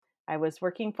I was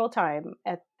working full time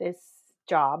at this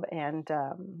job, and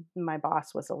my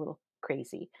boss was a little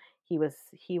crazy. He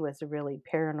was really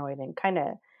paranoid and kind of,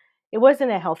 it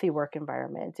wasn't a healthy work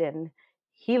environment, and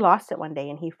he lost it one day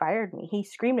and he fired me. He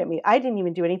screamed at me. I didn't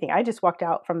even do anything. I just walked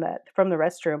out from the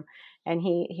restroom, and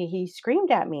he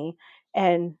screamed at me,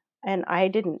 and I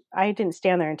didn't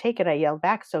stand there and take it. I yelled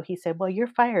back. So he said, "Well, you're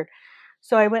fired."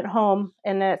 So I went home,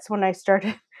 and that's when I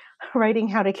started writing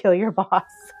How to Kill Your Boss.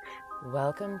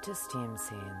 Welcome to Steam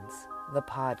Scenes, the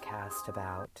podcast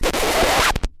about...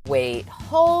 Wait,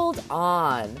 hold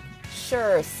on.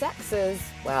 Sure, sex is,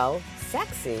 well,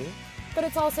 sexy, but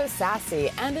it's also sassy,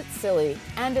 and it's silly,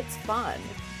 and it's fun.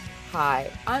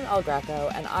 Hi, I'm El Greco,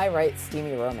 and I write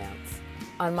steamy romance.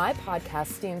 On my podcast,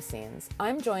 Steam Scenes,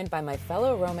 I'm joined by my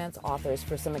fellow romance authors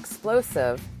for some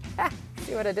explosive,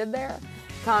 see what I did there?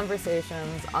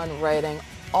 Conversations on writing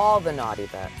all the naughty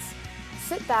bits.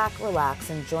 Sit back, relax,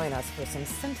 and join us for some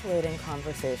scintillating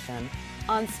conversation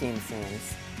on Steam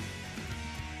Scenes.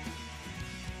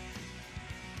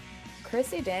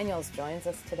 Chrissy Daniels joins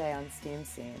us today on Steam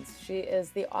Scenes. She is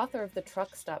the author of the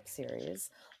Truck Stop series,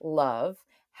 Love,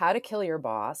 How to Kill Your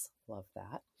Boss, love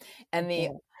that, and the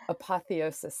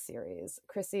Apotheosis series.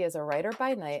 Chrissy is a writer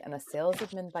by night and a sales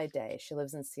admin by day. She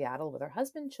lives in Seattle with her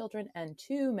husband, children, and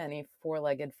too many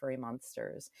four-legged furry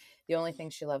monsters. The only thing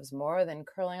she loves more than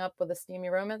curling up with a steamy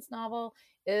romance novel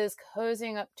is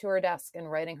cozying up to her desk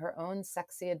and writing her own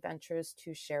sexy adventures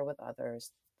to share with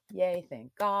others. Yay,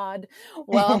 thank God.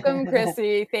 Welcome,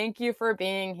 Chrissy. Thank you for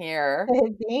being here.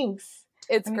 Thanks.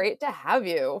 It's great to have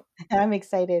you. I'm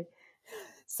excited.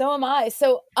 So am I.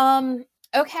 So,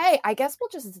 okay, I guess we'll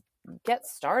just get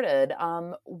started.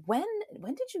 When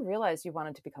did you realize you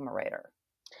wanted to become a writer?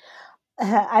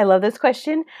 I love this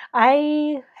question.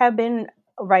 I have been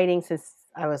writing since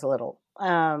I was little.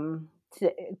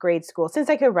 Grade school. Since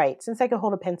I could write, since I could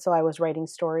hold a pencil, I was writing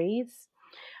stories.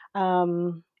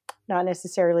 Not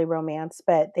necessarily romance,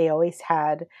 but they always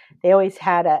had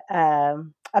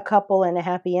a couple and a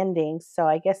happy ending. So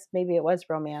I guess maybe it was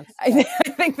romance. I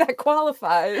think that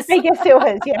qualifies. I guess it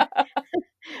was, yeah.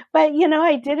 But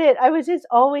I did it. I was just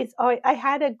always. I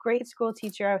had a great school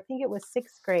teacher. I think it was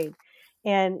sixth grade,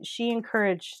 and she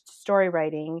encouraged story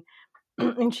writing.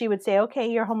 And she would say,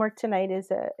 "Okay, your homework tonight is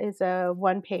a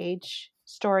 1-page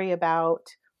story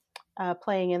about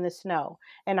playing in the snow."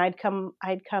 And I'd come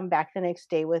back the next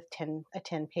day with a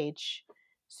 10-page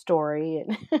story.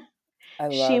 And I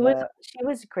love she it.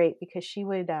 was great because she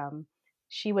would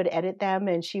edit them,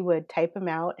 and she would type them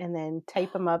out and then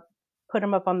type them up, put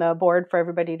them up on the board for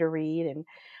everybody to read.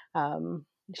 And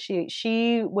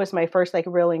she was my first like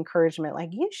real encouragement, like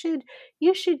you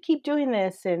should keep doing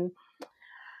this. And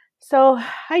so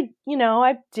I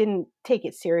didn't take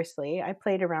it seriously. I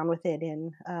played around with it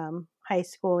in high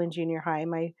school and junior high.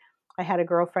 I had a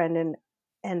girlfriend,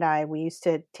 and we used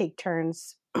to take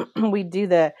turns. We'd do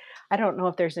I don't know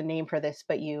if there's a name for this,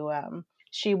 but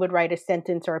she would write a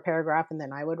sentence or a paragraph, and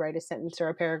then I would write a sentence or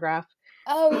a paragraph.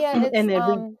 Oh yeah, it's And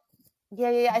then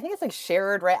yeah. I think it's like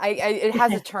shared, right? It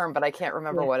has a term, but I can't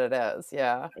remember what it is.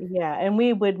 Yeah. Yeah, and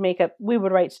we would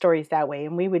write stories that way,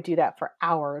 and we would do that for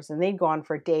hours, and they'd go on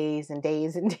for days and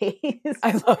days and days.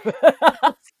 I love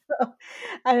it. So,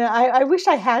 and I wish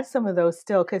I had some of those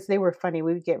still because they were funny.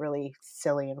 We would get really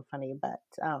silly and funny, but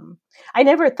I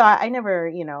never,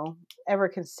 ever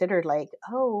considered like,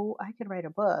 oh, I could write a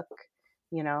book.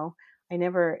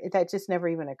 That just never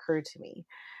even occurred to me.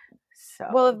 So,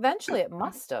 well, eventually it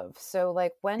must have. So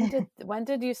like when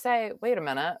did you say, wait a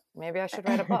minute, maybe I should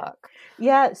write a book?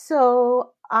 Yeah.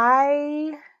 So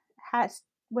I had,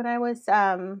 when I was,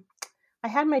 I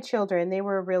had my children, they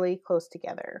were really close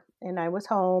together, and I was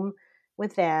home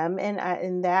with them.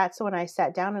 And that's when I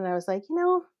sat down and I was like,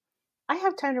 I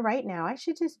have time to write now. I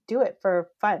should just do it for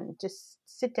fun. Just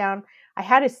sit down. I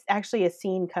had actually a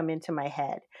scene come into my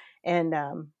head. And,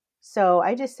 so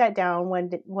I just sat down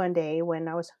one day when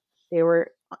they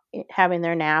were having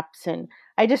their naps, and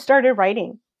I just started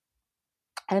writing.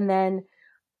 And then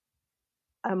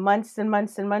months and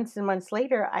months and months and months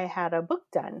later, I had a book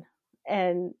done,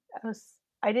 and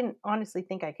I didn't honestly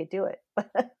think I could do it,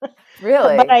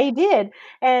 Really? but I did,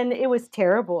 and it was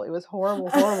terrible. It was horrible,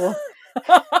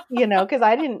 because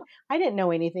I didn't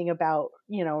know anything about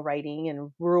writing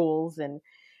and rules and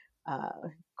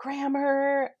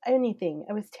grammar, anything.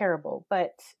 It was terrible.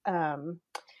 But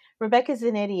Rebecca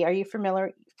Zanetti, are you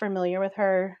familiar with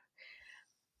her?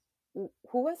 Who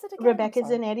was it again? Rebecca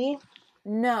Zanetti?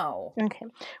 No. Okay.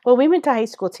 Well, we went to high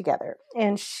school together,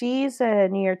 and she's a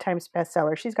New York Times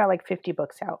bestseller. She's got like 50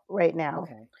 books out right now.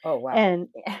 Okay. Oh, wow. And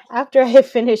after I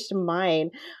finished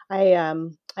mine, I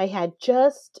had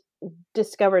just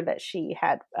discovered that she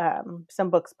had some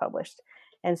books published.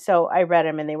 And so I read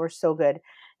them and they were so good.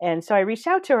 And so I reached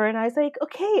out to her and I was like,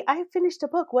 okay, I finished a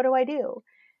book. What do I do?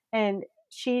 And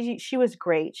she was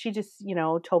great. She just,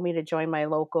 told me to join my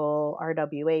local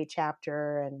RWA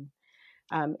chapter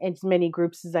and as many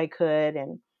groups as I could,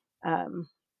 and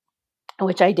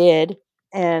which I did.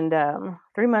 And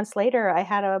 3 months later, I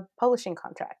had a publishing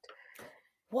contract.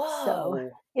 So Whoa.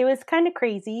 it was kind of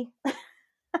crazy.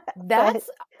 That's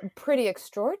pretty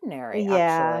extraordinary, Yeah.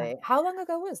 actually. How long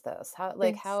ago was this? How?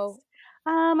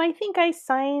 I think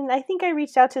I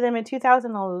reached out to them in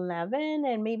 2011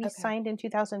 and maybe Okay. signed in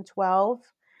 2012.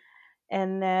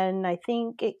 And then I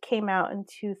think it came out in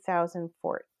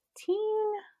 2014.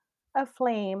 A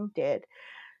Flame did.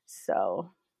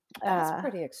 So, That's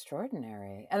pretty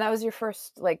extraordinary. And that was your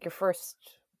first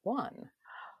one.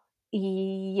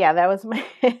 yeah, that was my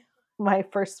my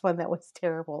first one that was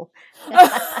terrible.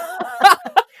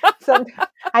 So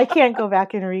I can't go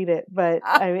back and read it, but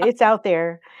I mean, it's out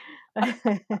there.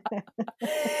 Yeah,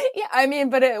 I mean,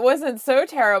 but it wasn't so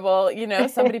terrible,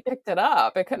 somebody picked it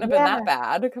up. It couldn't have been Yeah,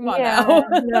 that bad. Come on yeah. now.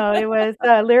 No, it was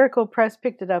Lyrical Press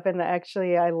picked it up, and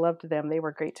actually, I loved them. They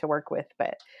were great to work with,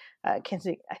 but I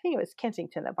think it was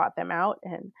Kensington that bought them out,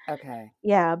 and Okay.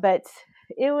 yeah, but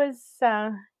it was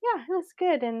it was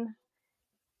good. And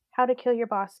How to Kill Your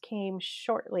Boss came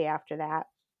shortly after that.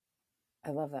 I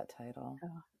love that title.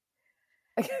 Oh.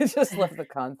 I just love the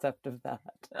concept of that.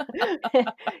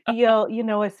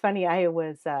 It's funny. I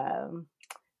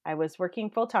was working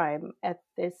full time at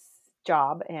this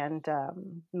job, and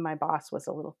my boss was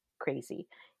a little crazy.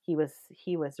 He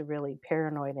was really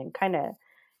paranoid and kind of.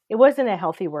 It wasn't a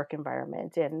healthy work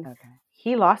environment, and Okay.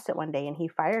 he lost it one day and he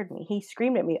fired me. He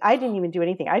screamed at me. I didn't even do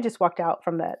anything. I just walked out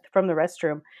from the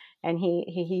restroom, and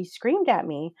he screamed at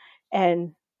me,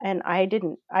 and I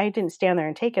didn't stand there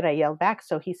and take it. I yelled back.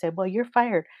 So he said, "Well, you're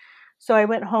fired." So I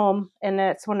went home, and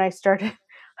that's when I started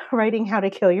writing How to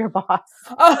Kill Your Boss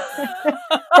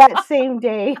that same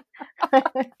day,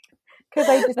 because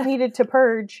I just needed to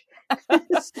purge.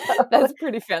 So That's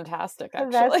pretty fantastic,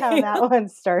 that's how actually. that one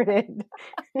started.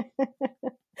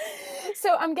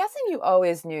 So I'm guessing you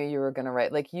always knew you were going to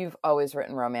write, like you've always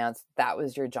written romance. That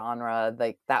was your genre.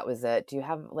 Like that was it. Do you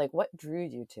have what drew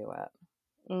you to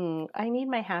it? I need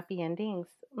my happy endings,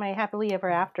 my happily ever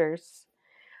afters.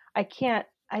 I can't.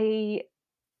 I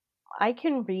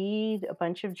can read a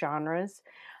bunch of genres.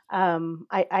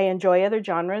 I enjoy other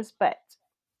genres, but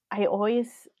I always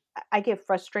I get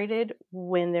frustrated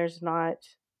when there's not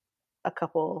a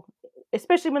couple,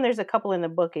 especially when there's a couple in the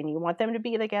book and you want them to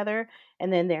be together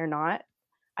and then they're not.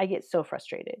 I get so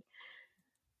frustrated.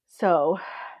 So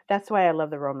that's why I love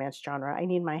the romance genre. I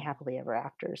need my happily ever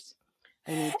afters.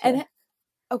 I need to. And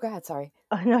oh, go ahead. Sorry.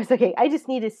 Oh, no, it's okay. I just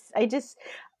need to. I just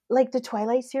like the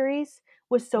Twilight series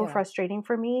was so Yeah. frustrating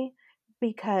for me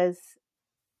because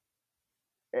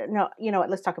no, you know what?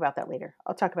 Let's talk about that later.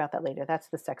 I'll talk about that later. That's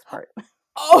the sex part.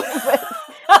 Oh.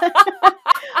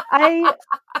 I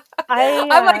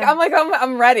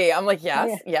I'm ready. I'm like,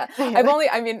 yes, yeah. yeah.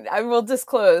 I will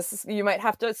disclose, you might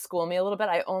have to school me a little bit.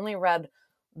 I only read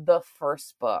the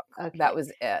first book. Okay. That was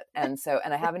it. And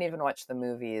I haven't even watched the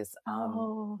movies.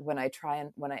 Oh.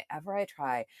 Whenever I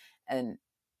try, and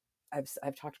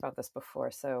I've talked about this before,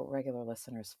 so regular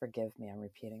listeners, forgive me, I'm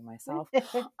repeating myself.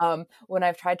 When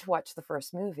I've tried to watch the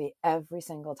first movie, every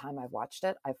single time I've watched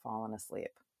it, I've fallen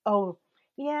asleep. Oh,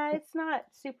 yeah, it's not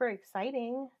super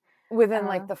exciting. Within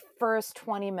the first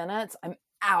 20 minutes, I'm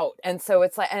out. And so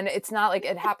and it's not like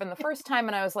it happened the first time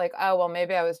and I was like, oh, well,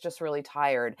 maybe I was just really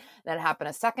tired. Then it happened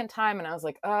a second time and I was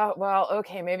like, oh, well,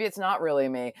 okay, maybe it's not really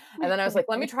me. And then I was like,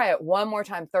 let me try it one more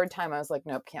time. Third time, I was like,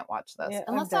 nope, can't watch this. Yeah,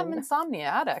 Unless I'm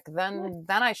insomniatic, then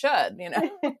I should,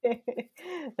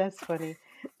 That's funny.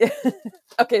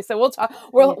 Okay, so we'll talk.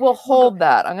 We'll hold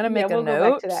that. I'm gonna make a we'll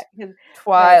note. go back to that.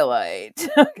 Twilight.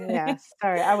 Okay. Yeah,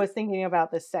 sorry, I was thinking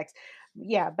about the sex.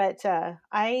 Yeah, but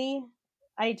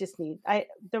I just need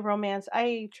the romance.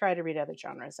 I try to read other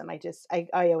genres, and I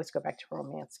always go back to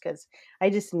romance because I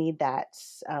just need that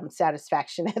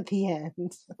satisfaction at the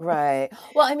end. Right.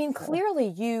 Well, I mean, clearly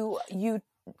you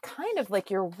kind of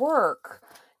like your work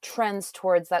trends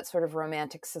towards that sort of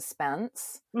romantic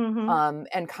suspense, Mm-hmm.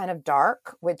 and kind of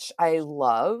dark, which I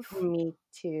love. Me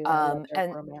too. I love dark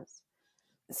And romance.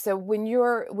 so when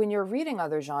you're reading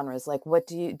other genres, like what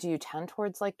do you tend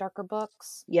towards, like darker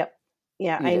books? Yep.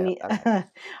 Yeah, You I do. need. Okay.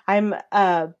 I'm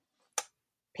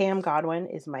Pam Godwin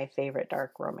is my favorite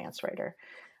dark romance writer.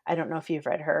 I don't know if you've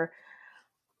read her.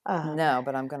 No,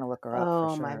 but I'm going to look her up for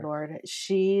Oh my sure. lord,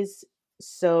 she's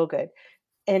so good.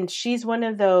 and she's one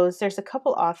of those. There's a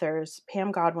couple authors.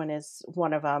 Pam Godwin is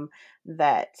one of them.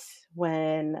 That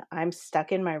when I'm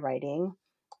stuck in my writing,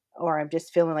 or I'm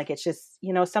just feeling like it's just,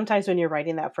 sometimes when you're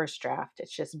writing that first draft,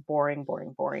 it's just boring,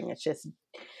 boring, boring. It's just,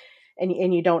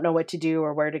 and you don't know what to do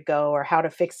or where to go or how to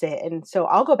fix it. And so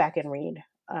I'll go back and read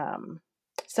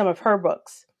some of her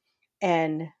books,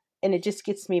 and it just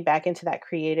gets me back into that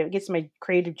creative. It gets my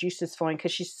creative juices flowing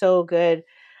because she's so good.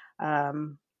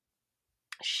 Um,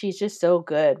 she's just so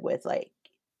good with, like,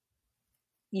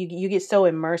 you get so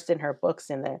immersed in her books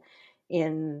and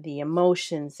the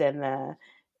emotions, and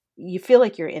you feel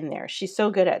like you're in there. She's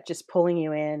so good at just pulling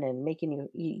you in and making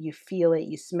you feel it,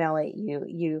 you smell it,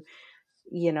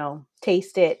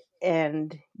 taste it,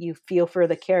 and you feel for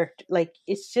the character. Like,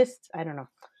 it's just, I don't know.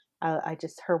 I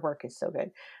just, her work is so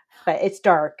good, but it's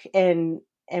dark. And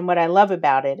what I love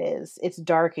about it is it's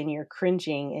dark, and you're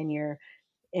cringing,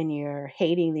 and you're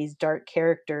hating these dark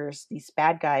characters, these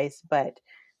bad guys, but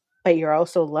you're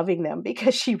also loving them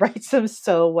because she writes them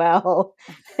so well.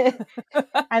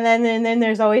 And then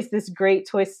there's always this great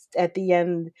twist at the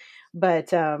end.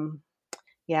 But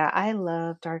yeah, I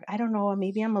love dark. I don't know,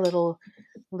 maybe I'm a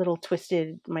little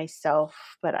twisted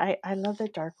myself, but I love the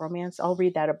dark romance. I'll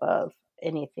read that above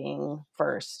anything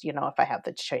first, if I have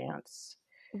the chance.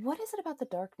 What is it about the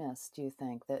darkness, do you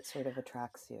think, that sort of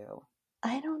attracts you?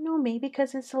 I don't know, maybe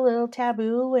because it's a little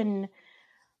taboo, and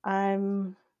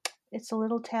I'm it's a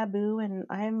little taboo, and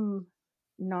I'm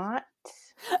not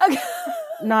Okay.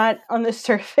 not on the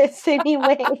surface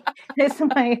anyway. Is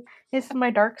my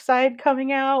dark side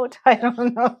coming out? I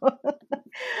don't know.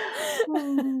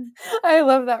 I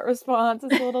love that response.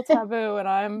 It's a little taboo, and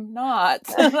I'm not.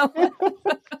 I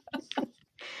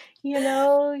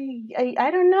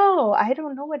don't know. I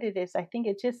don't know what it is. I think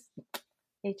it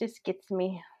just gets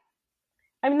me.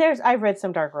 I mean, I've read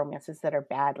some dark romances that are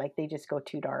bad, like they just go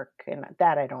too dark, and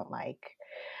that I don't like.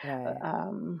 Right.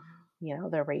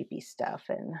 The rapey stuff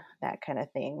and that kind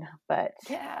of thing. But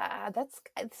Yeah, that's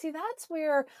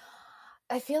where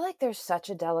I feel like there's such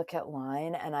a delicate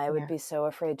line, and I would yeah. be so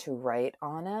afraid to write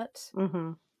on it.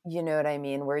 Mm-hmm. You know what I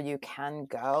mean? Where you can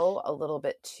go a little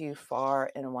bit too far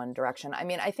in one direction. I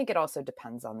mean, I think it also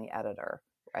depends on the editor,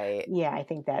 right? Yeah, I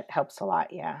think that helps a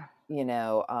lot. Yeah.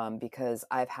 Because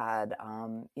I've had,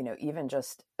 even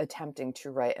just attempting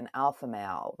to write an alpha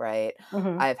male, right?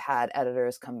 Mm-hmm. I've had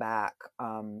editors come back.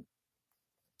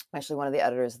 Actually, one of the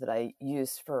editors that I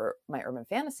used for my urban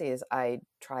fantasies, I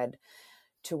tried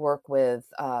to work with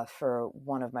for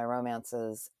one of my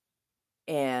romances,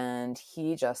 and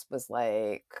he just was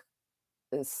like,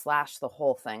 slashed the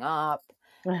whole thing up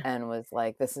and was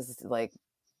like, this is like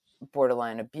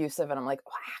borderline abusive. And I'm like,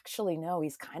 oh, actually, no,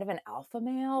 he's kind of an alpha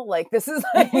male. Like, this is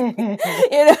like, you know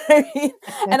what I mean?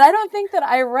 And I don't think that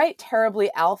I write terribly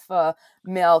alpha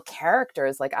male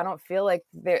characters. Like, I don't feel like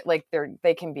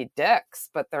they can be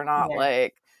dicks, but they're not Yeah.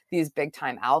 like these big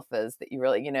time alphas that you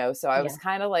really, so I was Yeah.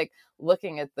 kind of like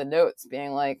looking at the notes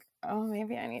being like, oh,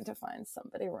 maybe I need to find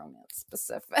somebody romance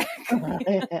specific.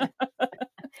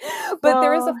 But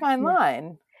there is a Well, fine yeah,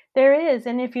 line. there is.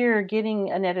 And if you're getting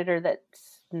an editor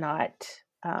that's not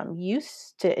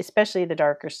used to, especially the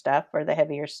darker stuff or the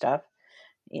heavier stuff,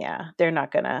 yeah, they're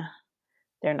not gonna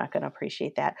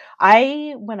appreciate that.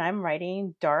 When I'm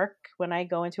writing dark, when I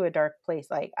go into a dark place,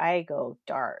 like I go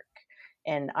dark,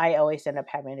 and I always end up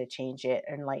having to change it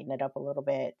and lighten it up a little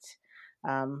bit.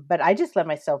 But I just let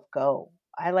myself go.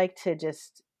 I like to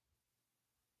just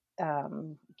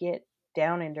get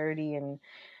down and dirty,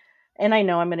 and I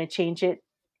know I'm going to change it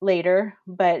later,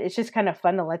 but it's just kind of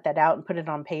fun to let that out and put it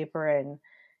on paper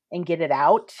and get it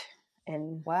out.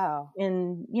 and Wow.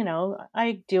 and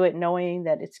I do it knowing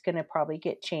that it's going to probably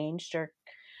get changed or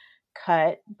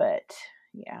cut, but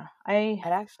yeah, I'd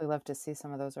actually love to see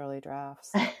some of those early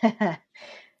drafts.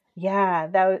 yeah,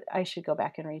 I should go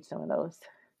back and read some of those.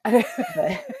 But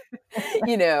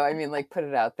I mean, like, put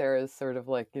it out there as sort of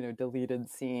like, deleted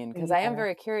scene. Because I am yeah.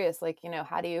 very curious, like,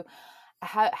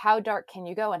 how dark can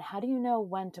you go, and how do you know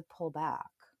when to pull back?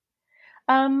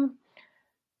 um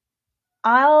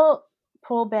I'll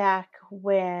pull back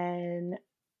when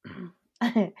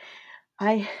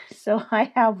I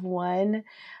have one.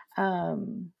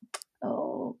 um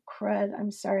oh crud, I'm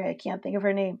sorry, I can't think of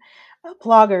her name. A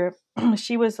blogger.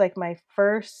 She was like my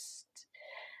first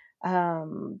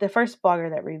the first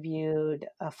blogger that reviewed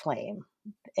a flame,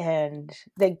 and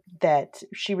that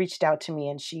she reached out to me,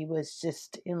 and she was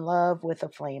just in love with a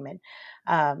flame,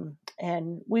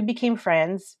 and we became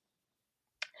friends.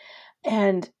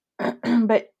 And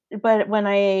but when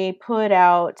I put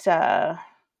out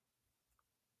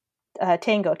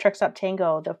Tango, Truck Stop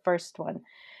Tango, the first one,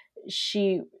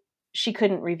 she she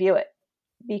couldn't review it.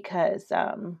 because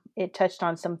it touched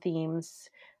on some themes,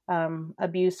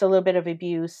 abuse, a little bit of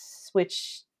abuse,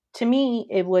 which to me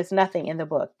it was nothing in the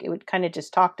book. It would kind of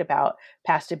just talked about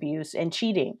past abuse and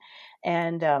cheating,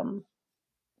 and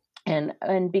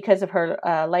and because of her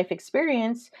life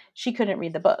experience, she couldn't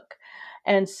read the book,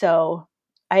 and so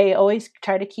I always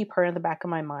try to keep her in the back of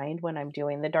my mind when I'm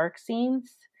doing the dark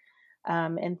scenes,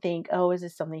 and think, oh, is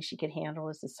this something she could handle?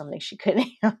 Is this something she couldn't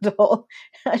handle?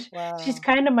 She's Wow.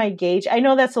 kind of my gauge. I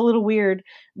know that's a little weird,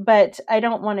 but I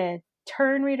don't want to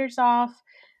turn readers off.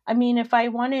 I mean, if I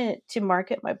wanted to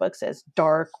market my books as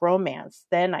dark romance,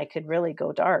 then I could really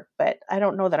go dark, but I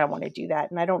don't know that I want to do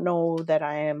that. And I don't know that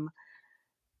I am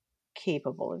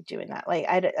capable of doing that. Like,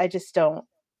 I just don't,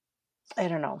 I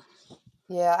don't know.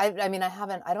 Yeah, I mean,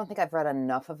 I don't think I've read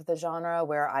enough of the genre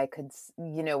where I could,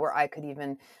 where I could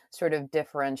even sort of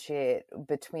differentiate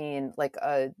between like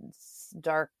a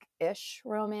dark-ish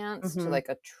romance to Hmm. like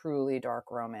a truly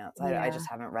dark romance. I Yeah. just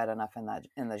haven't read enough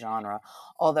in the genre.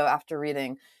 Although after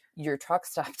reading your Truck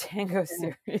Stop Tango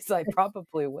series, I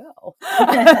probably will.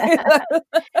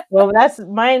 Well, that's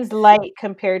mine's light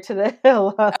compared to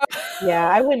the yeah,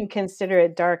 I wouldn't consider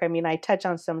it dark. I mean, I touch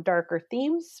on some darker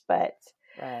themes, but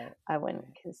Right, I wouldn't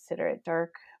right. consider it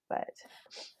dark, but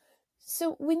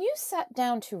So when you sat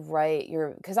down to write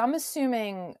because I'm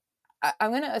assuming,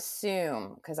 I'm going to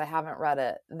assume because I haven't read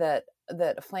it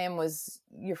that Flame was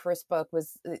your first book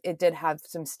was it did have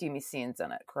some steamy scenes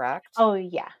in it, correct? oh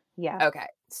yeah, yeah. Okay,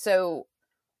 so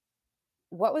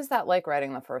what was that like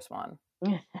writing the first one?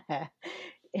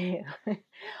 Yeah.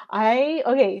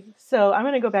 Okay, so I'm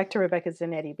gonna go back to Rebecca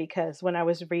Zanetti because when I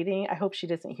was reading, I hope she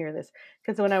doesn't hear this,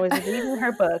 because when I was reading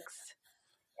her books,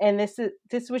 and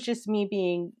this was just me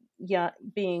being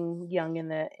young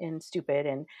and stupid,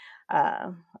 and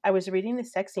I was reading the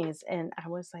sex scenes and I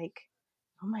was like,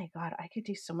 oh my god, I could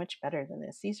do so much better than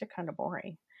this. These are kind of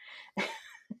boring.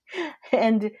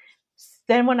 And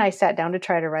then when I sat down to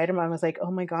try to write them, I was like,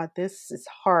 oh my god, this is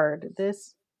hard.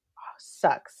 This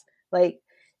sucks. Like,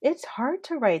 it's hard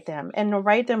to write them and to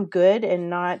write them good and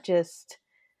not just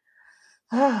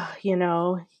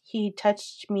he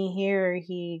touched me here,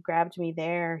 he grabbed me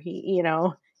there,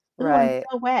 oh, I'm Right.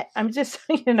 so wet. I'm just,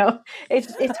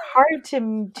 it's hard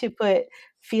to put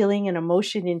feeling and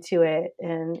emotion into it,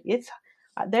 and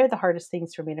they're the hardest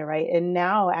things for me to write. And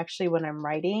now, actually, when I'm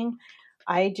writing,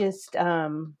 I just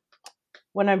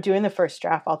when I'm doing the first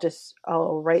draft,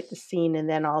 I'll write the scene and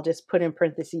then I'll just put in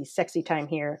parentheses sexy time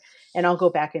here, and I'll go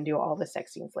back and do all the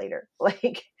sex scenes later,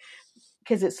 like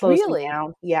because it slows me Really?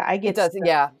 down. Yeah, It does.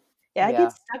 Yeah. I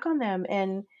get Yeah. stuck on them,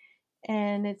 and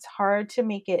it's hard to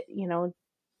make it,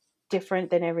 different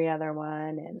than every other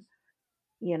one, and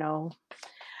you know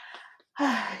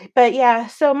but yeah,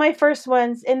 so my first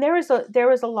ones, and there was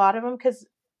a lot of them, because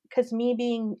me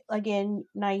being, again,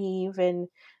 naive and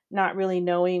not really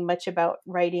knowing much about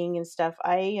writing and stuff,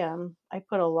 I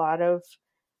put a lot of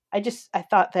I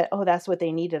thought that, oh, that's what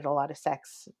they needed, a lot of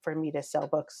sex for me to sell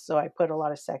books, so I put a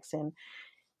lot of sex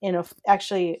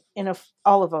actually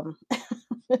all of them.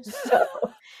 So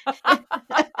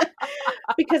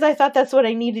because I thought that's what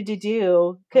I needed to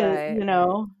do, because Right, right.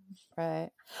 Right.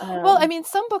 Well, I um mean,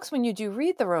 some books, when you do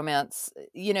read the romance,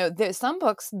 some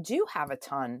books do have a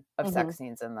ton of mhm, sex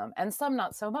scenes in them, and some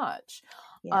not so much.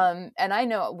 yeah, And I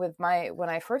know when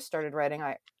I first started writing,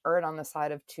 I erred on the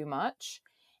side of too much,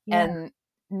 yeah. and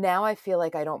now I feel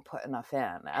like I don't put enough in,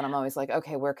 and I'm always like,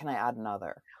 okay, where can I add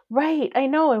another? Right, I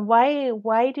know, and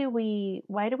why do we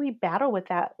battle with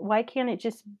that? Why can't it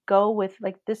just go with,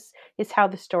 like, this is how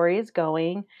the story is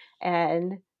going,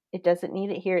 and it doesn't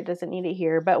need it here, it doesn't need it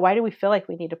here, but why do we feel like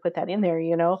we need to put that in there,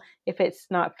 if it's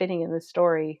not fitting in the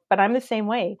story? But I'm the same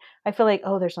way. I feel like,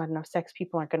 "Oh, there's not enough sex,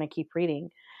 people aren't gonna keep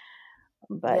reading."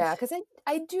 But Yeah, because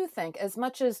I do think as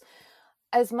much as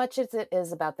it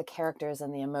is about the characters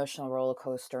and the emotional roller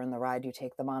coaster and the ride you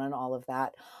take them on and all of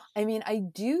that, I mean, I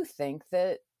do think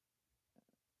that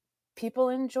people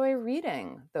enjoy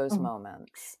reading those mhm,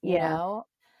 moments, yeah,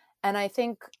 And I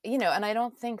think, and I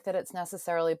don't think that it's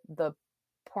necessarily the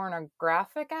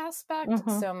pornographic aspect mhm,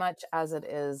 so much as it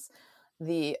is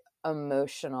the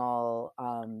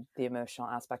the emotional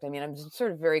aspect. I mean, I'm just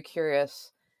sort of very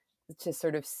curious to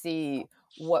sort of see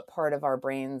what part of our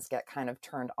brains get kind of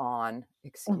turned on,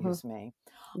 mhm, excuse me,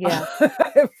 yeah.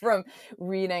 from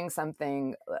reading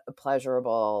something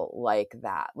pleasurable like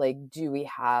that. Like, do we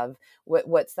have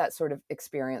what's that sort of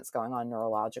experience going on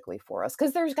neurologically for us?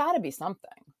 Because there's got to be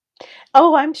something.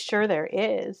 Oh, I'm sure there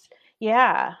is.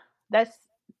 Yeah, that's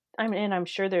and I'm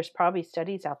sure there's probably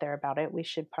studies out there about it. We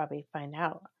should probably find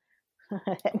out.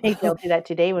 Maybe I'll do that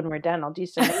today when we're done. I'll do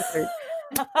some research.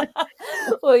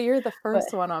 Well, you're the But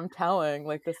first one I'm telling.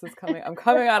 Like, I'm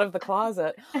coming out of the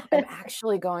closet. I'm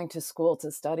actually going to school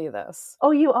to study this.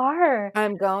 oh, you are?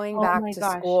 I'm going Oh back my to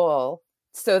gosh. school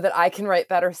so that I can write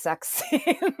better sex scenes.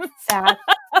 That's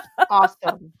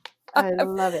awesome. I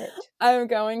love it. I'm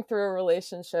going through a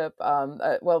relationship,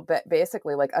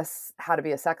 basically like how to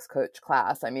be a sex coach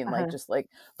class. I mean, like Uh-huh. just like,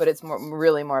 but it's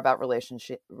really more about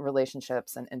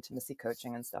relationships and intimacy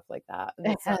coaching and stuff like that. And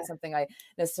it's not something I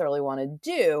necessarily want to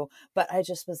do, but I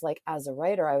just was like, as a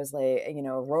writer, I was like,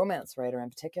 a romance writer in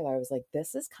particular, I was like,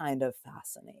 this is kind of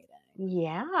fascinating.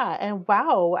 Yeah, and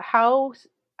wow, how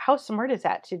smart is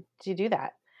that to do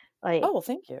that? Like, Oh, well,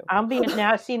 thank you. I'm being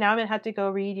now I'm gonna have to go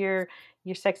read your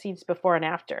sex scenes before and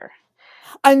after.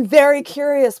 I'm very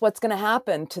curious what's going to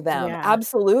happen to them. Yeah,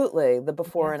 Absolutely. The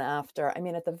before yeah. and after. I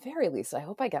mean, at the very least, I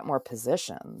hope I get more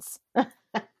positions.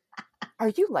 Are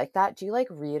you like that? Do you like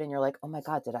read and you're like, oh my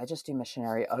God, did I just do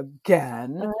missionary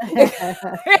again?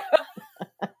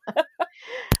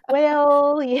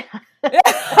 Well, yeah,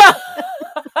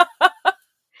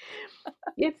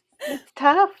 it's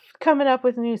tough coming up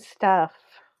with new stuff.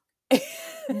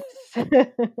 It's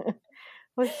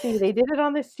let's see, they did it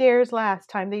on the stairs last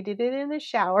time, they did it in the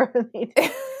shower,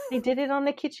 they did it on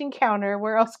the kitchen counter,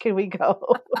 where else can we go?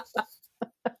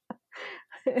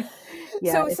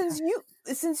 Yeah, So it's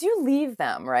since you leave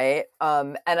them, right?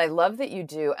 And I love that you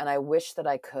do, and I wish that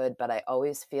I could, but I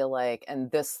always feel like,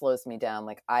 and this slows me down.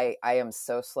 Like I am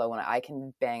so slow when I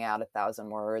can bang out 1,000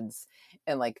 words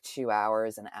in like 2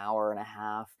 hours, an hour and a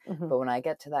half. mhm. But when I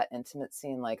get to that intimate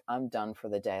scene, like I'm done for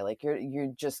the day. Like you're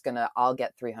just I'll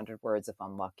get 300 words if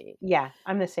I'm lucky. Yeah,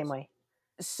 I'm the same way.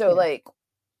 So Yeah. like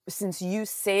since you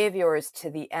save yours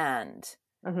to the end,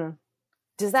 Mhm.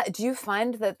 do you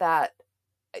find that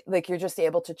like you're just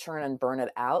able to churn and burn it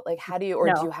out? Like how do you, or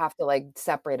do No. you have to like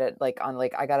separate it, like on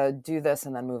like I gotta do this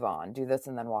and then move on, do this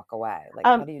and then walk away? Like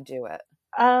how Um, do you do it?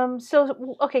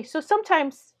 okay, so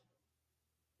sometimes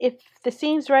if the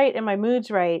scene's right and my mood's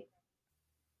right,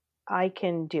 I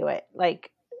can do it.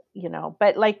 Like,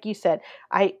 but like you said,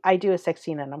 I do a sex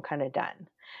scene and I'm kind of done.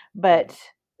 Right. But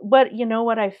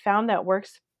what I found that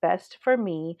works best for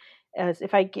me is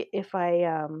if I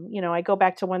go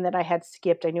back to one that I had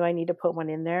skipped, I knew I need to put one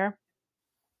in there.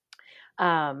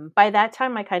 By that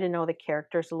time I kind of know the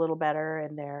characters a little better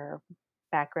and their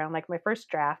background. Like my first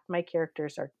draft, my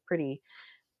characters are pretty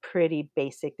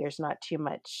basic. There's not too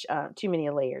many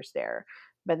layers there.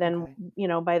 But then,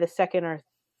 Okay. by the second or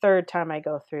third time I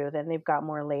go through, then they've got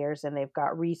more layers and they've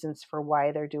got reasons for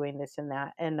why they're doing this and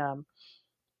that. And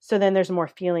so then there's more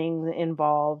feeling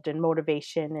involved and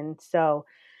motivation. And so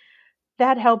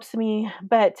that helps me.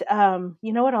 But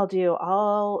you know what I'll do?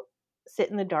 I'll sit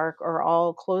in the dark or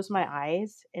I'll close my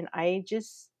eyes and I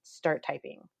just start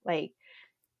typing. Like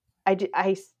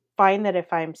find that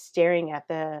if I'm staring at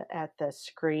the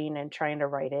screen and trying to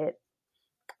write it,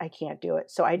 I can't do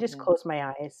it. So I just Hmm. close my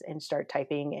eyes and start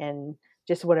typing and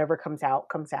just whatever comes out,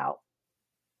 comes out.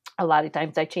 A lot of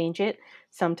times I change it.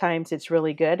 Sometimes it's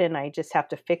really good and I just have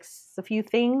to fix a few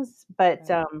things, but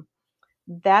Right.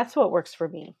 that's what works for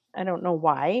me. I don't know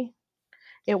why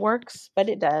it works, but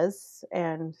it does.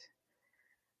 And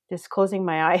just closing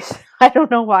my eyes, I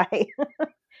don't know why.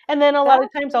 And then a lot of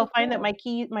That's times I'll really find that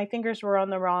cool. my fingers were on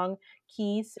the wrong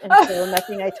keys, and so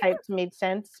nothing I typed made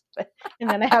sense, and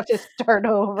then I have to start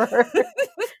over.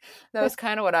 That was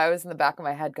kind of what I was in the back of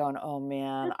my head going, oh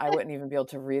man, I wouldn't even be able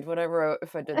to read what I wrote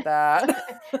if I did that.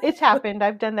 It's happened.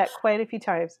 I've done that quite a few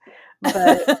times,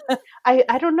 but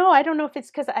I don't know. I don't know if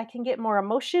it's because I can get more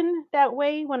emotion that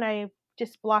way when I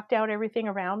just blocked out everything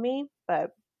around me,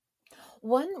 but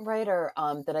One writer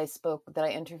that I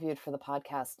interviewed for the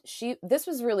podcast, this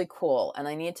was really cool, and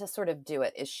I need to sort of do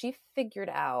it, is she figured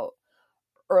out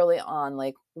early on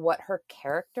like what her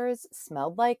characters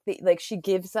smelled like. Like she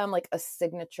gives them like a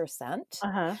signature scent,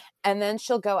 uh-huh. and then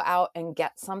she'll go out and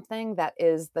get something that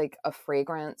is like a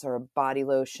fragrance or a body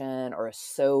lotion or a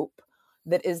soap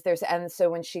that is theirs. And so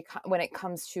when it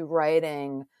comes to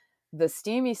writing the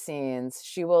steamy scenes,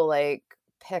 she will like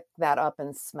pick that up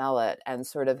and smell it and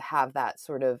sort of have that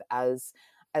sort of as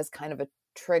kind of a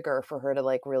trigger for her to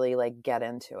like really like get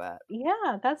into it.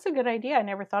 Yeah, that's a good idea. I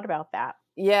never thought about that.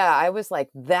 Yeah, I was like,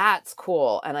 that's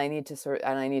cool. And I need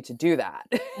to do that.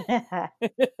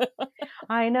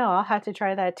 I know. I'll have to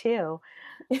try that too.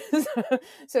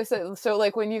 So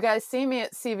like when you guys see me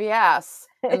at CVS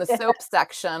in the soap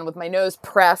section with my nose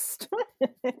pressed,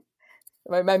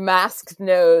 my masked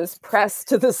nose pressed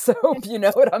to the soap, you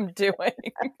know what I'm doing.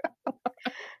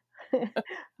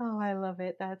 Oh, I love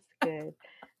it. That's good.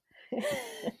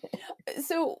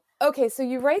 So, okay, so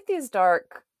you write these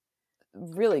dark,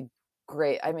 really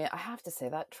great. I mean, I have to say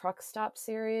that Truck Stop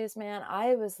series, man,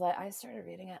 I started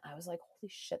reading it. I was like, holy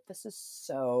shit, this is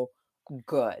so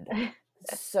good.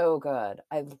 So good.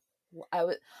 I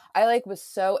was, I like was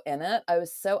so in it. I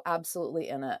was so absolutely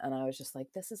in it. And I was just like,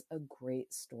 this is a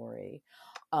great story.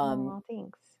 Oh,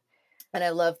 thanks. And I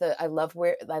love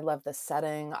the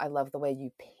setting. I love the way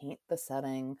you paint the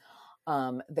setting.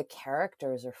 The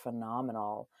characters are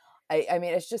phenomenal. I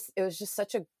mean, it was just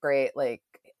such a great, like,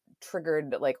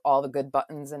 triggered like all the good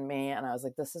buttons in me. And I was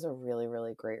like, this is a really,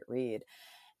 really great read.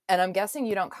 And I'm guessing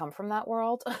you don't come from that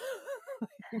world.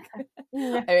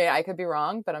 I mean, I could be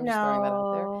wrong, but I'm just throwing that out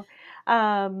there. No.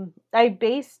 I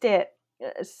based it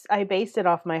I based it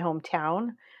off my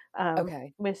hometown,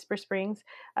 Okay. Whisper Springs.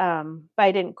 But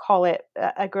I didn't call it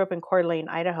I grew up in Coeur d'Alene,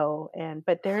 Idaho,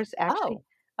 but there's actually Oh,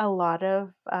 a lot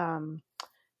of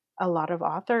a lot of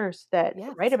authors that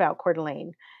write yes. about Coeur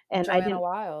d'Alene, and I Joanna didn't.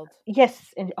 Wild.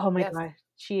 Yes, and oh my Yes. gosh,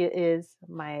 she is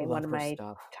my one Love of her my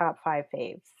stuff. top 5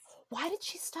 faves. Why did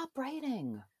she stop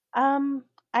writing? Um,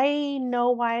 I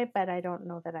know why, but I don't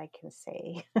know that I can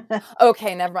say.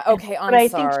 Okay, never mind. Okay, But I'm I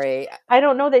think sorry. I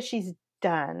don't know that she's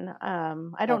done.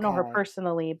 I don't know her Okay.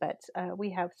 personally, but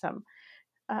we have some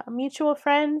mutual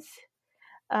friends.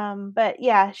 But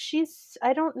yeah,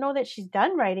 I don't know that she's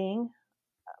done writing,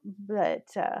 but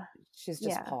She's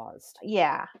just yeah, paused.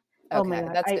 yeah. Oh my Okay,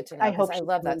 God, that's good to know I because hope I she's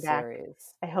love coming that back.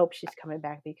 series. I hope she's coming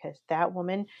back because that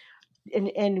woman,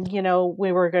 and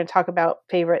we were going to talk about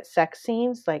favorite sex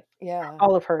scenes. Like Yeah.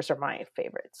 all of hers are my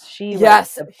favorites. She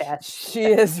writes Yes, the best. she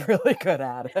is really good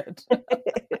at it.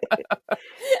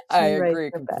 I She writes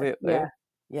agree the best. Yeah. completely.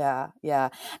 Yeah, yeah.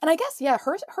 And I guess, yeah,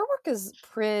 her work is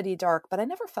pretty dark, but I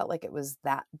never felt like it was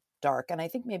that dark. And I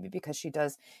think maybe because she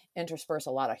does intersperse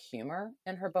a lot of humor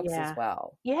in her books as Yeah.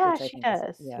 well, Yeah, which I she think is,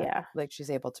 does. yeah, Yeah. like she's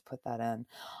able to put that in.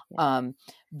 Yeah. Um,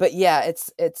 but yeah,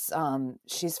 it's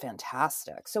she's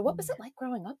fantastic. So what was Yeah. it like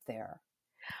growing up there?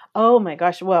 Oh my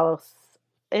gosh. Well,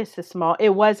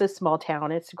 it was a small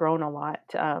town. It's grown a lot.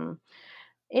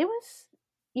 It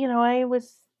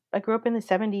was, I grew up in the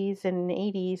 70s and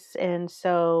 80s. And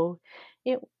so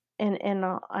it, and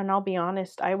I'll be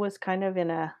honest, I kind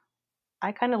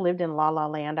of lived in la la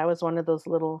land. I was one of those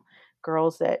little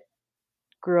girls that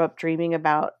grew up dreaming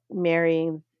about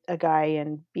marrying a guy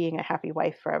and being a happy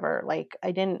wife forever. Like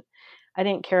I didn't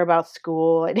care about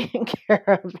school. I didn't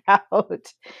care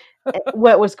about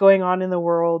what was going on in the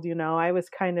world. I was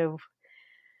kind of,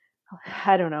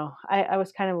 I don't know. I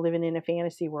was kind of living in a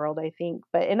fantasy world, I think.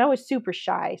 And I was super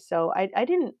shy. So I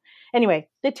didn't, anyway,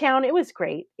 the town, it was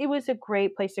great. It was a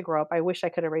great place to grow up. I wish I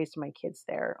could have raised my kids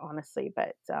there, honestly.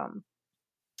 But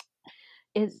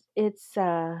it's,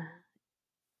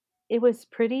 it was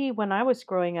pretty, when I was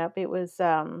growing up, there was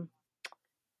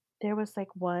like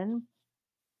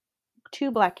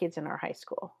 2 black kids in our high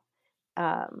school.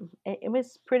 It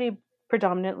was pretty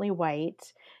predominantly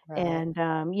white, Right. and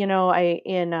I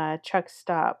in Truck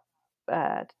Stop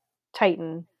uh,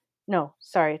 Titan, no,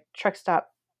 sorry, Truck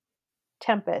Stop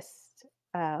Tempest.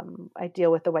 I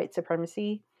deal with the white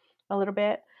supremacy a little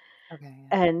bit,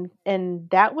 Okay, yeah. and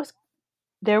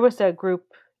there was a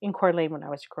group in Coeur d'Alene when I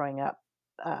was growing up,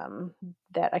 um,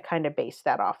 that I kind of based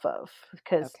that off of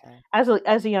because Okay. as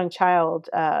a young child.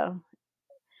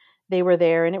 They were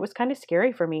there, and it was kind of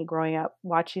scary for me growing up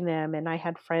watching them, and I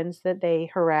had friends that they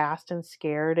harassed and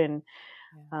scared, and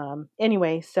Yeah.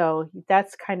 anyway, so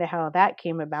that's kind of how that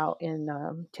came about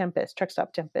in Tempest, Truck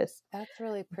Stop Tempest. That's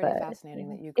really pretty But fascinating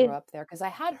that you grew it up there because I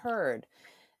had heard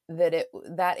that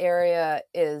that area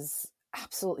is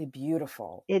absolutely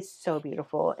beautiful. it's so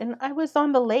beautiful, and I was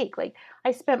on the lake. Like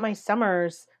I spent my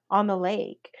summers on the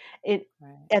lake, it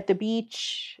Right. at the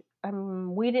beach.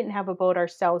 We didn't have a boat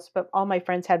ourselves, but all my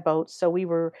friends had boats, so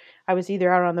I was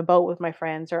either out on the boat with my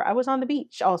friends or I was on the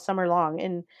beach all summer long,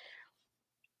 and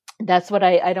that's what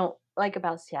I don't like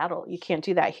about Seattle. You can't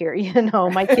do that here.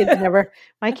 My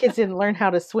kids didn't learn how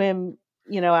to swim,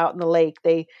 out in the lake.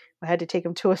 I had to take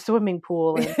them to a swimming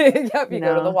pool and, Yep, you you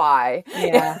go to the know, Y.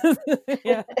 yeah.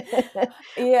 Yeah.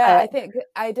 Yeah, But I think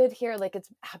I did hear like it's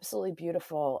absolutely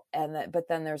beautiful, and but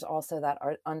then there's also that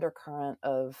undercurrent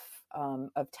of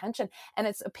tension, and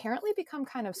it's apparently become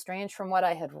kind of strange from what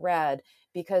I had read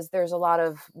because there's a lot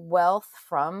of wealth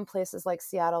from places like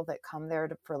Seattle that come there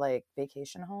for like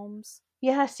vacation homes.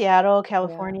 yeah, Seattle, Yeah,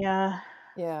 California.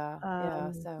 yeah,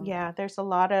 yeah. So Yeah, there's a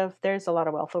lot of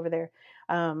wealth over there.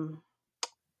 Um,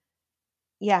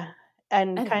 yeah,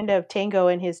 and anyway, kind of Tango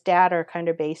and his dad are kind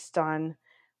of based on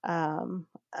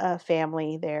a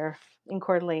family there in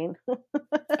Coeur d'Alene.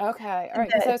 okay, all right.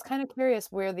 Because I That was kind of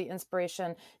curious where the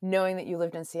inspiration, knowing that you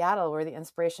lived in Seattle, where the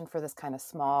inspiration for this kind of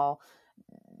small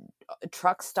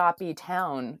truck stoppy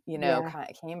town, Yeah. kind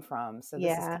of came from. So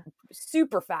this is Yeah.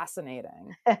 super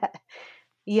fascinating.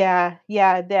 Yeah.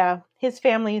 Yeah. Yeah. His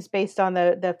family is based on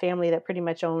the family that pretty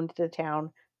much owned the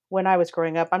town when I was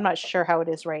growing up. I'm not sure how it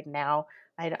is right now.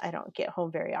 I don't get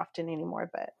home very often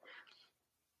anymore, but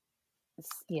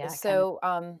yeah, kind of.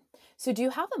 So, so do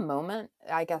you have a moment,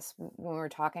 I guess, when we're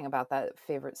talking about that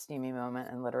favorite steamy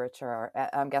moment in literature,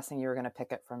 I'm guessing you were going to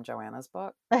pick it from Joanna's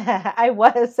book. I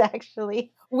was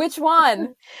actually. Which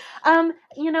one?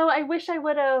 I wish I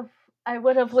would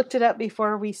have looked it up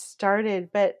before we started,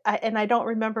 but I don't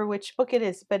remember which book it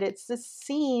is, but it's this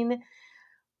scene,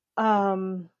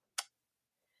 um,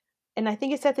 and I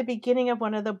think it's at the beginning of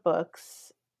one of the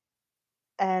books,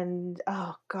 and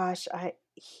oh gosh, I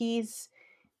he's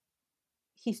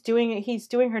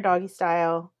doing her doggy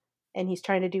style, and he's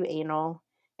trying to do anal,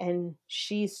 and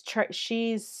she's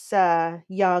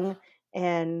young,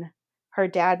 and her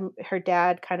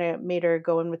dad kind of made her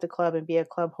go in with the club and be a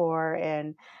club whore,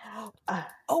 and uh,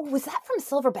 Oh, was that from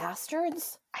Silver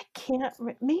Bastards? I can't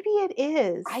maybe it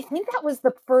is. I think that was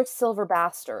the first Silver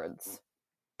Bastards.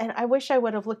 And I wish I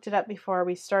would have looked it up before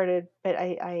we started, but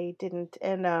I didn't.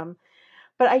 And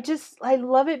but I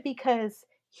love it because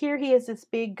here he is, this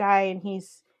big guy, and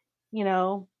he's, you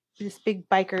know, this big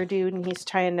biker dude, and he's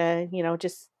trying to,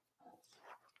 just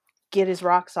get his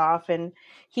rocks off, and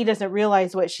he doesn't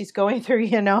realize what she's going through,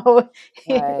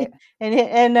 Right.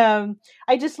 and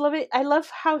I just love it. I love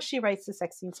how she writes the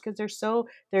sex scenes because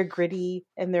they're gritty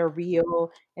and they're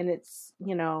real, and it's,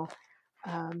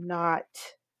 not,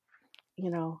 you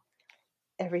know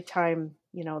every time,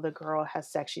 the girl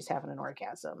has sex, she's having an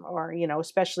orgasm, or,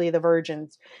 especially the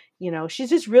virgins, she's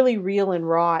just really real and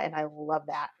raw, and I love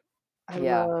that. I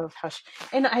Yeah. love how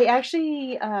and I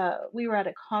actually, we were at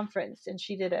a conference, and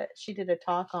she did a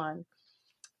talk on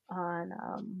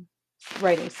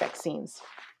writing sex scenes,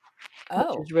 which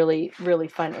Oh, was really, really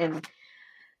fun. And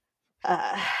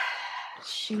uh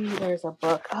there's a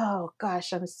book. Oh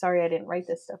gosh, I'm sorry I didn't write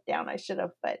this stuff down. I should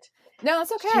have, but no,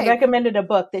 it's she okay. recommended a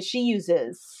book that she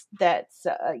uses that's,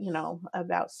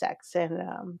 about sex,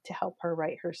 and to help her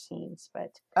write her scenes.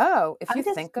 But Oh, if I you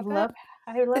just think of it, love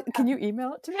I love how can you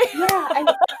email it to me? yeah,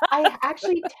 I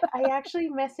actually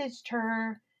messaged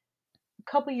her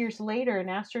a couple years later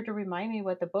and asked her to remind me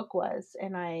what the book was,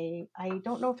 and I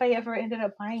don't know if I ever ended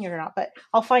up buying it or not, but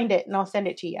I'll find it and I'll send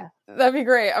it to you. That'd be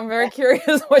great. I'm very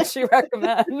curious what she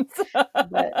recommends.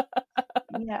 But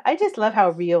yeah, I just love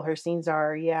how real her scenes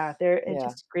are. Yeah, they're Yeah.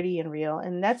 just gritty and real,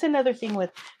 and that's another thing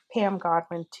with Pam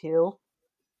Godwin too.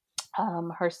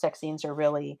 Her sex scenes are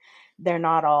really, they're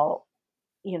not all,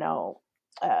 you know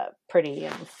pretty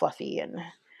and fluffy, and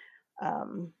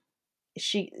um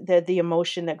the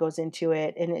emotion that goes into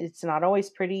it, and it's not always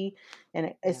pretty, and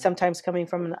it's Yeah. sometimes coming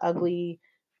from an ugly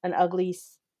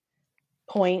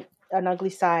point, an ugly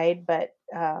side, but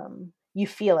you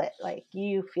feel it,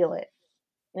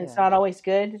 and it's Yeah. not always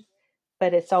good,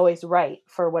 but it's always right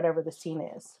for whatever the scene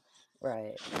is.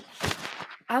 Right.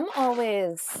 I'm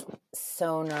always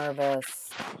so nervous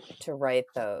to write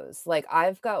those. Like,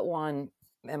 I've got one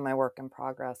in my work in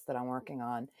progress that I'm working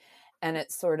on, and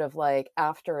it's sort of like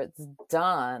after it's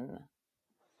done,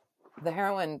 the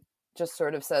heroine just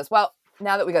sort of says, "Well,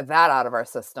 now that we got that out of our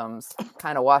systems,"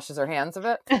 kind of washes her hands of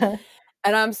it.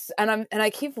 And I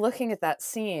keep looking at that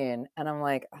scene, and I'm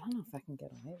like, I don't know if I can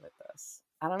get away with this.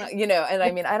 I don't know, and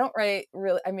I mean, I don't write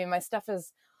really, I mean, my stuff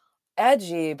is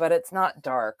edgy, but it's not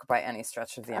dark by any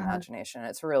stretch of the uh, imagination.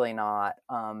 It's really not.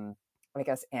 I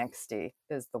guess angsty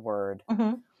is the word.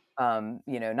 mhm.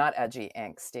 Not edgy,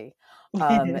 angsty.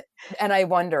 And I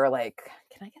wonder, like,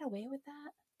 can I get away with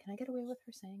that? Can I get away with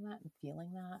her saying that and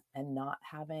feeling that and not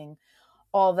having?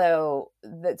 Although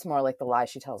that's more like the lie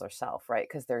she tells herself, right?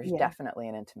 Because there's Yeah, definitely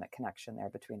an intimate connection there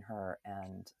between her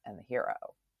and the hero.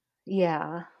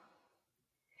 yeah,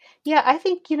 yeah. I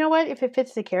think, you know what, if it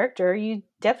fits the character, you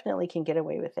definitely can get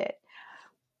away with it.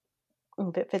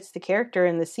 If it fits the character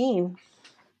in the scene.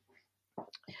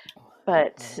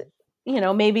 But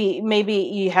Right. maybe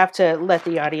you have to let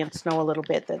the audience know a little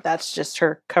bit that that's just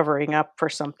her covering up for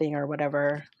something or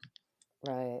whatever,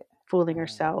 Right. fooling Right.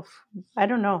 herself. I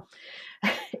don't know.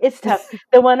 It's tough.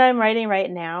 The one I'm writing right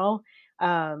now,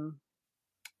 um,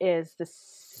 is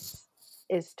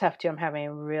tough too. I'm having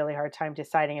a really hard time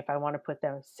deciding if I want to put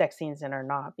the sex scenes in or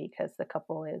not, because the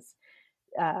couple is,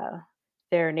 uh,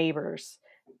 their neighbors,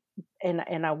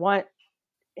 and I want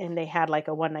and they had like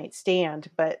a one night stand,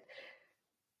 but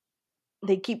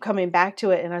they keep coming back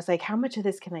to it, and I was like, how much of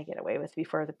this can I get away with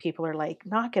before the people are like,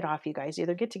 knock it off, you guys,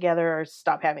 either get together or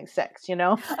stop having sex.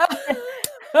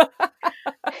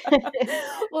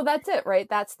 Well, that's it, right?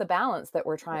 That's the balance that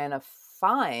we're trying to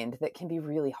find that can be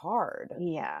really hard.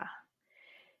 Yeah.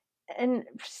 And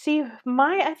see,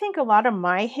 I think a lot of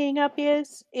my hang up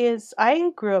is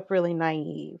I grew up really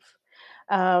naive.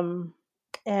 Um,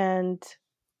 and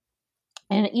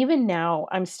even now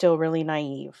I'm still really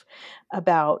naive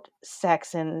about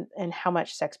sex and how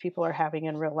much sex people are having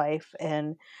in real life.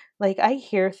 And like I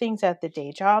hear things at the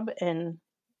day job and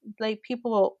like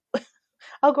people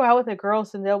I'll go out with the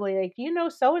girls and they'll be like, you know,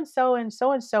 so and so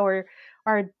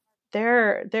are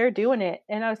they're doing it.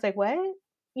 And I was like, what?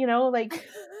 You know, like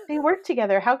they work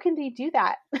together. How can they do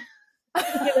that?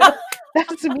 You know,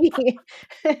 that's me.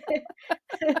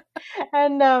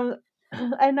 And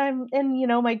and you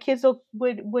know, my kids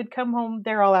would come home.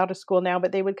 They're all out of school now,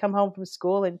 but they would come home from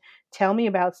school and tell me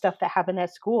about stuff that happened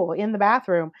at school in the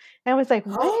bathroom. And I was like,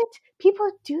 what? People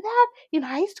do that in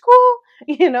high school?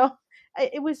 You know,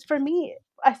 it was for me.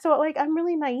 I felt like I'm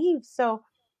really naive. So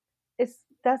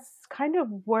that's kind of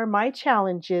where my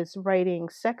challenge is writing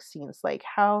sex scenes. Like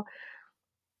how,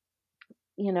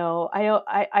 you know,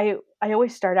 I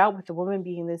always start out with the woman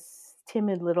being this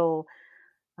timid little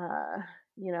uh,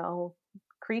 you know,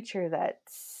 creature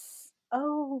that's,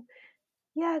 oh,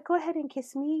 yeah, go ahead and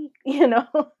kiss me, you know,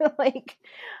 like,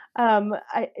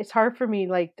 it's hard for me.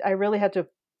 Like, I really had to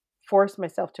force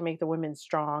myself to make the women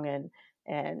strong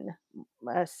and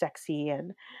sexy,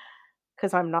 and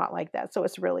because I'm not like that, so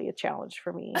it's really a challenge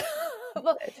for me.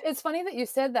 Well, But it's funny that you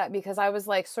said that because I was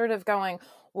like sort of going,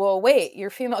 well, wait, your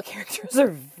female characters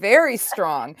are very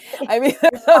strong. I mean,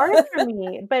 it's hard for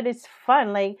me, but it's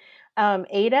fun. Like,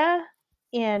 Ada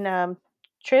in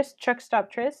Trist, Truck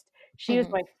Stop Trist, she was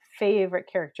Mhm. my favorite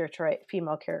character to write,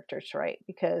 female character to write,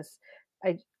 because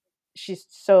I she's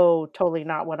so totally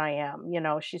not what I am. You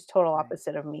know, she's total Right.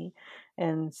 opposite of me,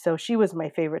 and so she was my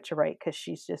favorite to write because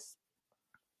she's just,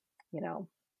 you know,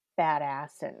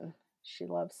 badass and she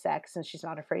loves sex and she's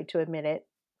not afraid to admit it.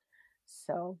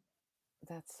 So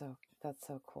That's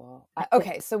so cool.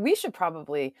 Okay, so we should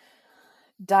probably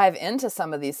dive into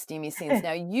some of these steamy scenes.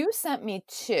 Now, you sent me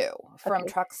two from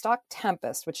okay, Truckstock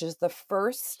Tempest, which is the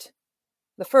first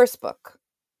book.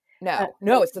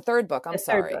 No, it's the third book. I'm the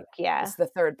third book, sorry. yeah, It's the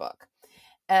third book.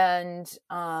 And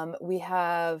we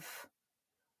have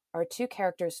our two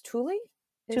characters, Julie,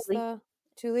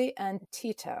 Tuli and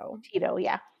Tito. Tito,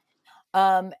 yeah.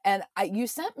 And you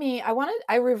sent me,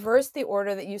 I reversed the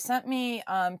order that you sent me,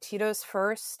 Tito's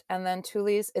first and then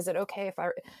Tuli's. Is it okay if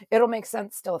it'll make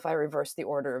sense still if I reverse the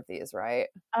order of these, right?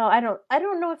 Oh, I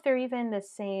don't know if they're even the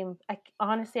same.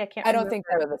 Honestly, I can't I don't think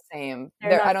remember. they're the same.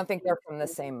 They're I not don't think the they're from the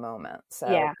same. same moment. Yeah, So,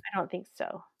 I don't think so.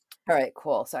 all right,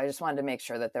 cool. So I just wanted to make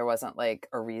sure that there wasn't like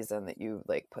a reason that you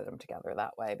like put them together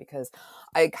that way because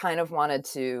I kind of wanted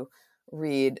to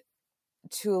read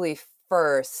Tuli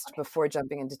first before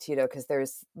jumping into Tito because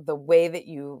there's the way that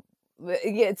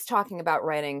it's talking about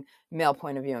writing male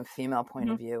point of view and female point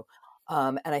Mhm. of view.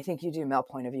 And I think you do male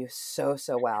point of view so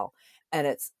well. And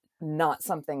it's not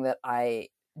something that I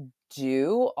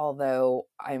do, although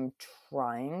I'm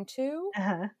trying to.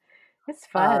 Uh-huh. It's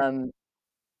fun.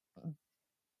 Um,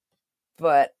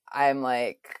 but I'm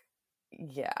like,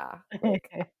 yeah, like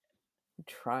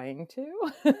trying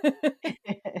to.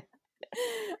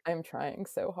 I'm trying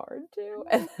so hard to.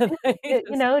 And then I You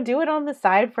just know, do it on the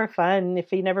side for fun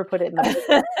if you never put it in the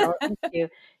book. So at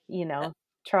least you know,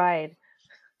 tried.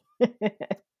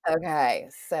 Okay,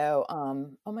 so,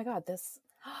 oh my god, this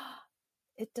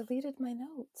it deleted my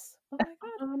notes. Oh my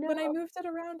god, Oh, no. when I moved it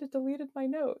around, it deleted my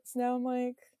notes. Now I'm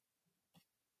like,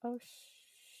 "Oh,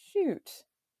 shoot."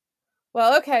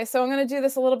 Well, okay, so I'm gonna do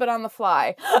this a little bit on the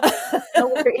fly. No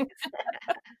worries.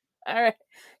 Alright,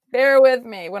 bear with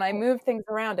me. When I moved things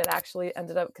around, it actually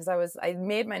ended up because I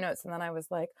made my notes, and then I was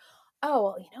like, "Oh,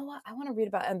 well, you know what? I wanna read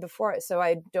about" and before so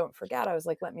I don't forget, I was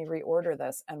like, "Let me reorder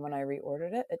this," and when I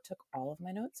reordered it, it took all of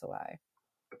my notes away.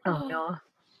 Oh, no.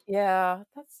 Yeah,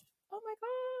 that's oh my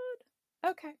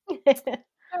god. Okay.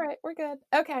 All right, we're good.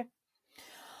 Okay.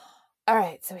 All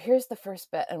right, so here's the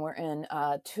first bit, and we're in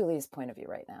Tuli's point of view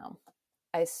right now.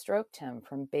 I stroked him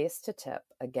from base to tip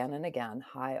again and again,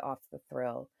 high off the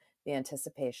thrill, the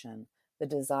anticipation, the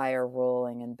desire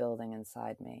rolling and building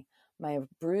inside me. My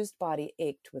bruised body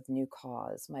ached with new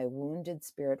cause, my wounded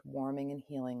spirit warming and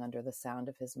healing under the sound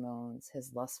of his moans,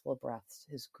 his lustful breaths,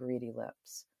 his greedy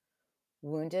lips.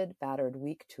 Wounded, battered,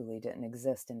 weak Tuli didn't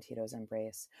exist in Tito's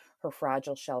embrace, her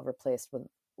fragile shell replaced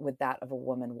with that of a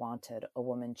woman wanted, a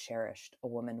woman cherished, a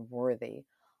woman worthy,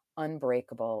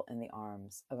 unbreakable in the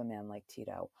arms of a man like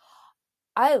Tito.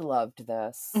 I loved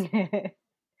this.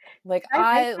 Like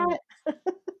I like that.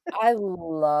 I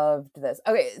loved this.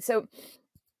 Okay, so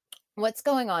What's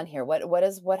going on here? What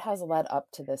has led up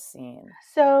to this scene?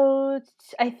 So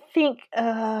I think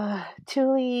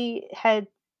Tuli had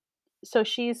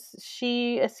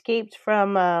she escaped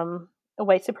from a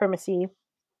white supremacy.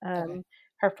 Okay. Um,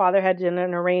 Her father had done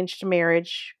an arranged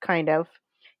marriage, kind of,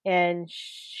 and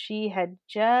she had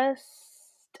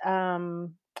just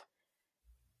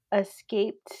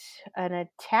escaped an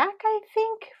attack, I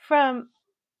think, from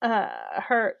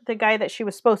the guy that she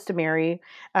was supposed to marry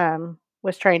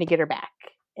was trying to get her back,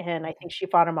 and I think Okay. she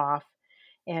fought him off,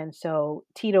 and so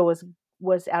Tito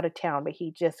was out of town, but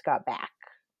he just got back,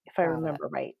 if I Got it. remember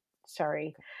right.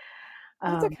 Sorry.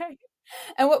 That's Um, okay.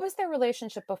 And what was their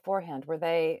relationship beforehand? Were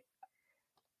they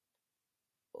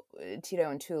Tito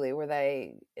and Tuli? Were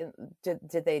they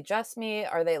did they just meet?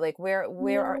 Are they like where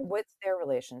are no, what's their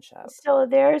relationship? so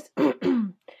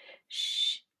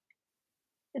sh-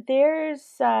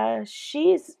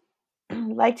 she's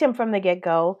liked him from the get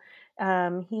go.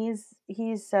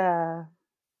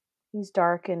 He's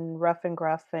dark and rough and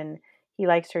gruff, and he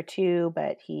likes her too,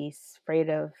 but he's afraid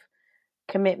of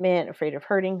commitment, afraid of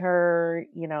hurting her.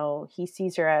 He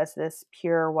sees her as this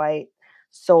pure white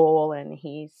soul, and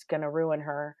he's gonna ruin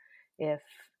her if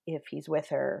he's with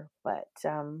her. But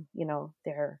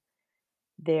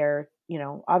they're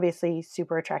obviously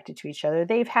super attracted to each other.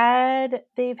 They've had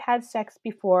sex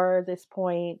before this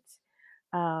point,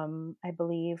 I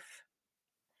believe,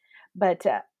 but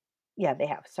yeah, they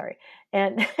have. Sorry.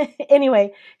 And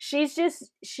anyway, she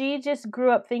just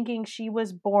grew up thinking she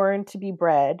was born to be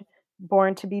bred,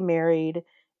 born to be married,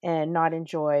 and not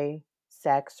enjoy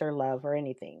sex or love or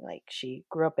anything. Like, she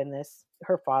grew up in this.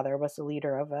 Her father was the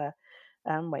leader of a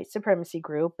white supremacy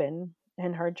group,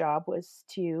 and her job was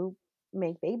to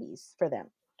make babies for them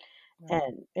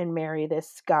Right. and marry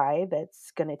this guy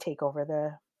that's going to take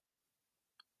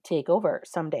over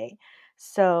someday.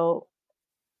 So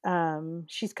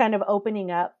she's kind of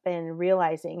opening up and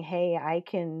realizing, hey, I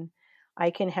can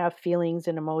have feelings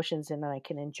and emotions, and I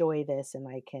can enjoy this, and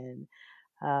I can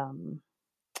um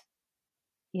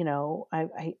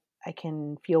I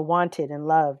can feel wanted and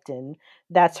loved, and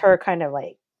that's her kind of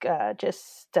like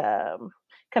just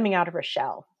coming out of her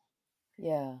shell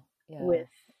Yeah. Yeah. with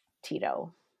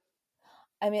Tito.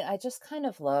 I mean, I just kind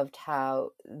of loved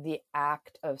how the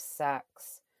act of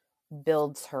sex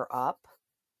builds her up,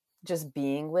 just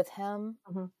being with him.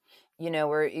 Hmm.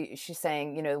 Where she's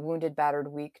saying, wounded, battered,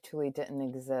 weak, Tuli didn't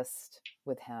exist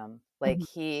with him. Like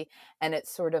Hmm. and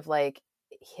it's sort of like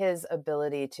his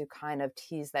ability to kind of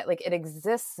tease that, like it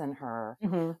exists in her,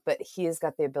 Hmm. but he's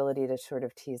got the ability to sort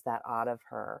of tease that out of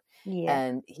her. Yeah.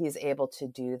 And he's able to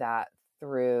do that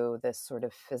through this sort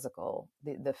of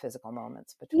the physical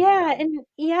moments between Yeah, them. and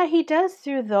yeah, he does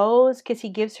through those because he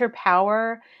gives her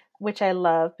power, which I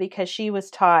love because she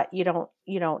was taught you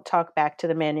don't talk back to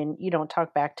the men, and you don't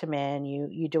talk back to men.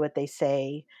 You do what they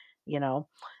say, you know.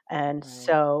 And Right.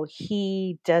 so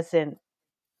he doesn't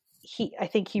he I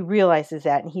think he realizes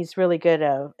that, and he's really good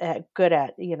at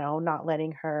not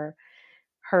letting her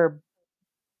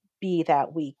be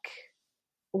that weak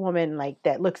woman, like,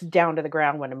 that looks down to the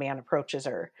ground when a man approaches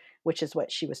her, which is what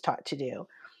she was taught to do.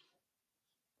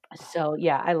 So,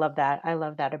 yeah, I love that. I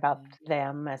love that about Yeah.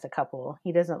 them as a couple.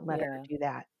 He doesn't let her Yeah. do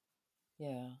that.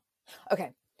 Yeah.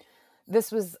 Okay. This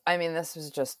was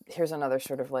just, here's another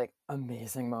sort of like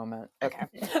amazing moment. Okay.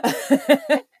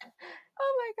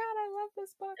 Oh my God, I love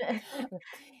this book.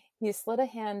 He slid a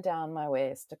hand down my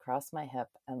waist, across my hip,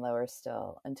 and lower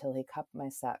still, until he cupped my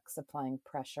sex, applying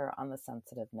pressure on the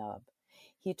sensitive nub.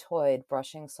 He toyed,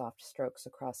 brushing soft strokes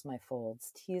across my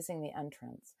folds, teasing the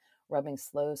entrance, rubbing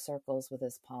slow circles with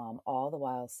his palm, all the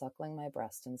while suckling my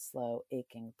breast in slow,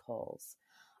 aching pulls.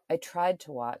 I tried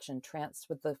to watch, entranced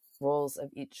with the rolls of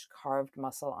each carved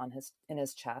muscle in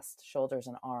his chest, shoulders,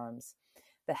 and arms,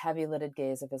 the heavy lidded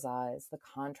gaze of his eyes, the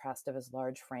contrast of his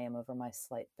large frame over my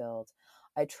slight build.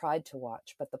 I tried to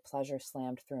watch, but the pleasure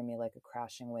slammed through me like a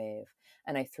crashing wave,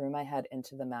 and I threw my head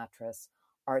into the mattress,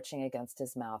 arching against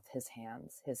his mouth, his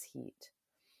hands, his heat.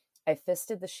 I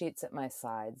fisted the sheets at my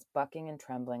sides, bucking and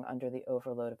trembling under the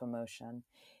overload of emotion.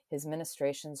 His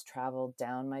ministrations traveled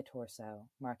down my torso,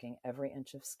 marking every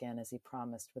inch of skin as he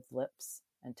promised, with lips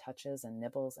and touches and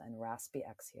nibbles and raspy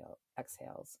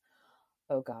exhales.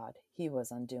 Oh God, he was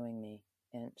undoing me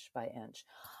inch by inch.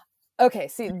 Okay,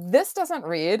 see, this doesn't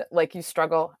read like you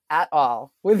struggle at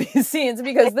all with these scenes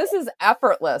because this is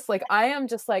effortless. Like, I am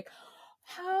just like,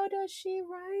 how does she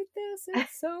write this?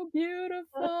 It's so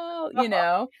beautiful,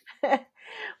 And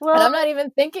Well, I'm not even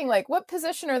thinking like, what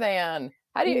position are they in?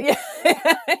 How do y you?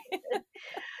 Yeah.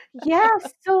 yeah,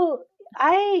 so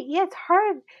Yeah, it's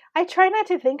hard. I try not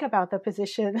to think about the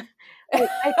position. I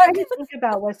try to think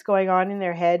about what's going on in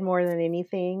their head more than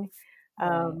anything. Right.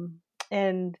 Um,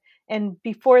 and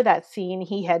before that scene,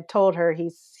 he had told her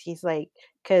he's like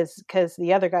because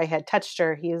the other guy had touched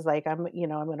her. He was like, I'm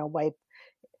gonna wipe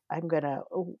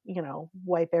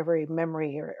every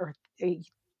memory or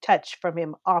touch from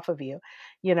him off of you,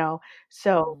 you know.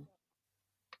 So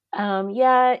Mhm.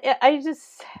 yeah, I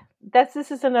just that's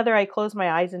this is another I close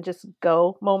my eyes and just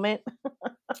go moment.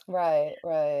 Right,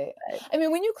 right. I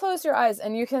mean, when you close your eyes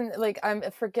and you can like,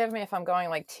 forgive me if I'm going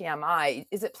like TMI.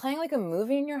 Is it playing like a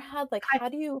movie in your head? Like, Ki how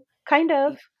do you kind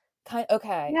of.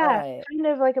 Okay, all Yeah, right. kind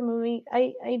of like a movie.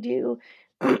 I do.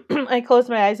 I close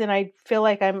my eyes and I feel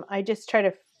like I just try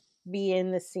to be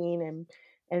in the scene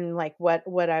and like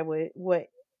what I would what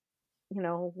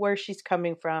where she's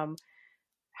coming from,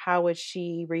 how would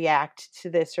she react to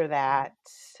this or that.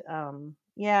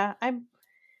 Yeah,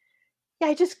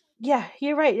 I just yeah,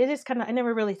 you're right. It is kind of I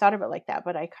never really thought of it like that,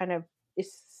 but I kind of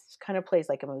it's kind of plays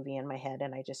like a movie in my head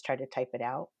and I just try to type it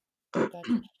out.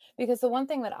 Gotcha. Because the one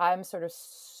thing that I'm sort of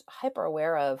hyper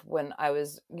aware of when I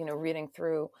was, reading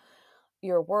through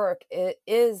your work, it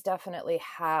is definitely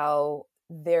how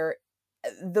the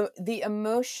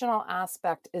emotional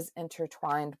aspect is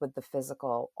intertwined with the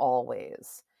physical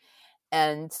always.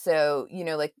 And so,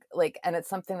 and it's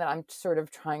something that I'm sort of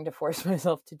trying to force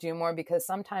myself to do more, because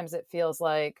sometimes it feels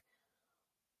like,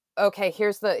 okay,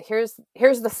 here's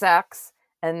the sex,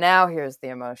 and now here's the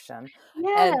emotion.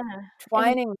 Yeah. And And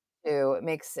twining the two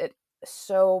makes it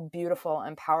so beautiful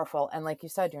and powerful. And like you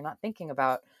said, you're not thinking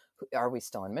about, are we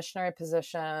still in missionary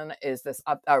position? Is this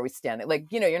up? Are we standing? Like,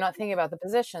 you're not thinking about the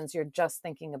positions. You're just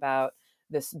thinking about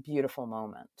this beautiful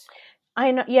moment.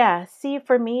 I know, yeah. See,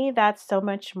 for me, that's so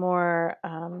much more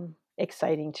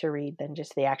exciting to read than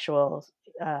just the actual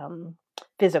um,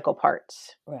 physical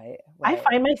parts. Right, I right.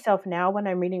 find myself now when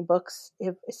I'm reading books,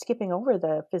 skipping over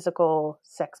the physical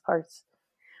sex parts.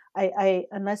 I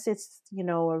unless it's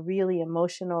a really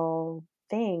emotional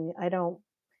thing, I don't.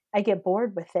 I get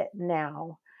bored with it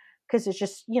now because it's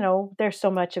just there's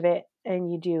so much of it,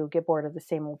 and you do get bored of the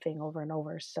same old thing over and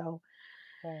over. So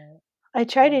Right, I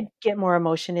try to right. get more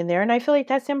emotion in there, and I feel like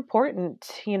that's important,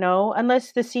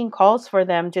 unless the scene calls for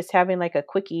them just having like a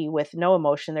quickie with no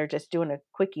emotion, they're just doing a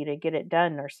quickie to get it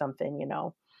done or something.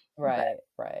 But Right,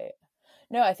 right.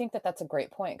 No, I think that that's a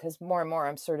great point, because more and more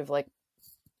I'm sort of like,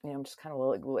 I'm just kind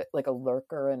of like a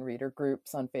lurker in reader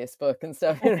groups on Facebook and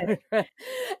stuff,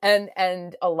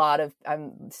 and a lot of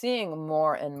I'm seeing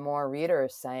more and more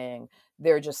readers saying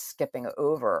they're just skipping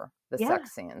over the yeah,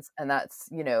 sex scenes, and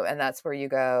that's where you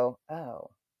go,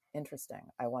 oh, interesting.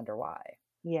 I wonder why.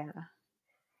 yeah.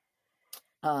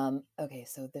 Okay,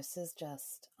 so this is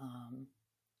just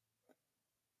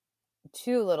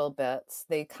two little bits.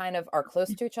 They kind of are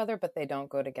close to each other, but they don't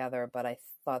go together. But I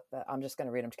thought that I'm just going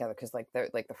to read them together because, like, they're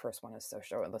like the first one is so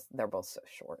short. They're both so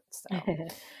short. So,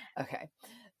 okay.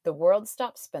 The world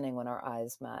stopped spinning when our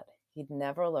eyes met. He'd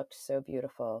never looked so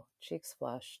beautiful. Cheeks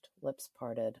flushed, lips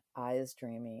parted, eyes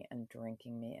dreamy, and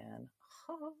drinking me in.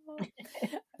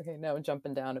 Okay, now I'm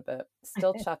jumping down a bit.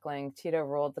 Still chuckling, Tito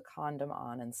rolled the condom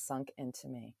on and sunk into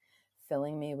me,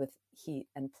 filling me with heat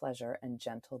and pleasure and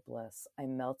gentle bliss. I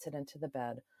melted into the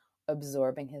bed,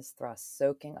 absorbing his thrust,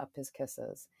 soaking up his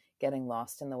kisses, getting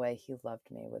lost in the way he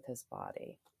loved me with his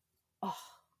body. Oh,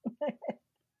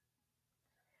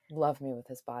 love me with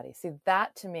his body. See,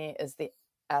 that to me is the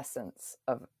essence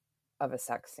of a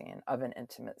sex scene, of an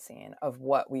intimate scene, of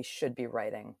what we should be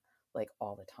writing like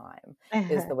all the time,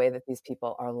 is the way that these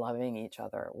people are loving each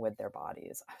other with their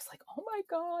bodies. I was like, oh my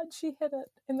God, she hit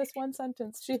it in this one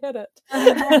sentence. She hit it.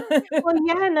 Well,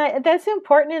 yeah, and that's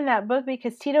important in that book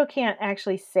because Tito can't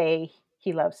actually say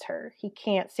he loves her. He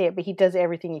can't say it, but he does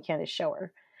everything he can to show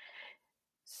her.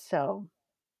 So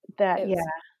that, It yeah, was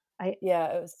I Yeah,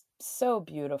 it was so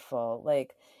beautiful.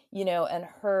 Like, and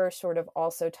her sort of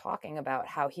also talking about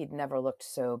how he'd never looked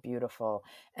so beautiful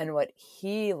and what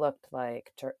he looked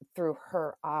like through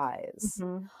her eyes,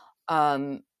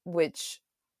 mhm. which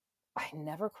I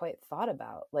never quite thought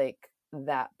about, like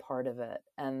that part of it.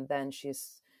 And then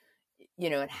she's,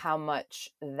 and how much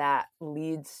that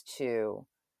leads to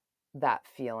that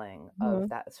feeling of Mhm.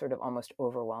 that sort of almost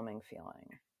overwhelming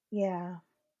feeling. Yeah.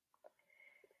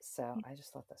 So I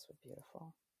just thought this was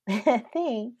beautiful.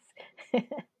 Thanks.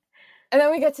 And then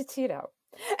we get to Tito.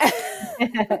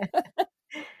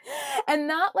 And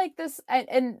not like this,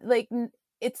 and like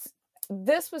it's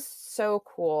this was so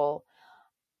cool.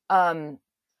 um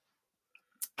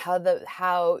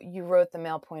how you wrote the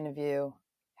male point of view,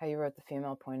 how you wrote the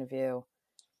female point of view.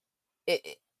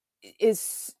 It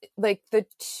is like the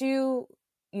two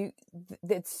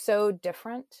it's so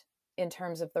different in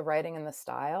terms of the writing and the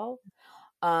style.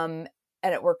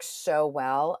 And it works so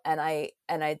well. And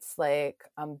it's like,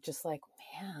 I'm just like,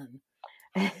 man,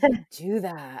 how do you do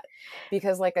that?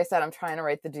 Because like I said, I'm trying to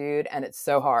write the dude and it's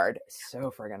so hard,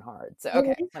 so friggin' hard. So,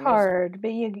 okay, It is let me just, hard,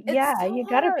 but it's so you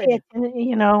gotta pay hard. attention,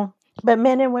 you know. But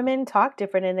men and women talk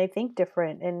different and they think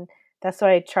different, and that's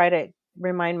why I try to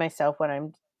remind myself when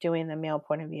I'm doing the male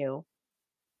point of view.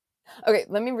 Okay,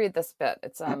 let me read this bit.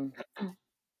 It's a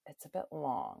bit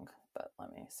long, but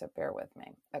so bear with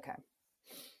me. Okay.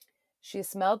 She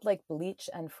smelled like bleach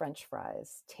and French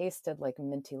fries, tasted like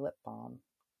minty lip balm.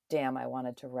 Damn, I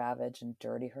wanted to ravage and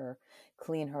dirty her,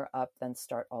 clean her up, then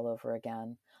start all over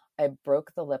again. I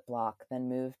broke the lip lock, then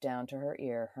moved down to her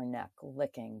ear, her neck,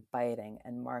 licking, biting,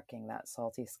 and marking that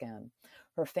salty skin.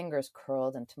 Her fingers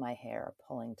curled into my hair,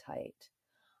 pulling tight.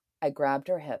 I grabbed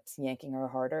her hips, yanking her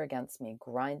harder against me,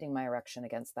 grinding my erection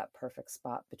against that perfect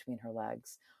spot between her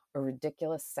legs. A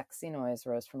ridiculous, sexy noise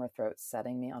rose from her throat,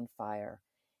 setting me on fire.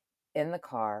 In the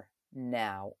car,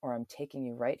 now, or I'm taking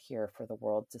you right here for the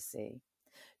world to see.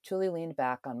 Julie leaned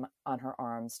back on her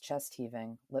arms, chest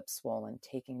heaving, lips swollen,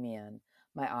 taking me in.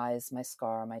 My eyes, my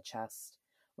scar, my chest.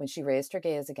 When she raised her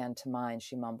gaze again to mine,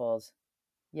 she mumbled,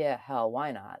 "Yeah, hell,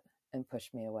 why not?" and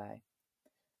pushed me away.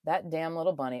 That damn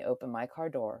little bunny opened my car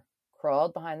door,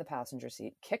 crawled behind the passenger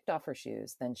seat, kicked off her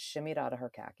shoes, then shimmied out of her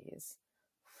khakis.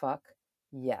 Fuck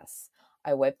yes.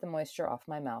 I wiped the moisture off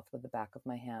my mouth with the back of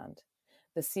my hand.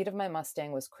 The seat of my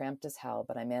Mustang was cramped as hell,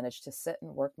 but I managed to sit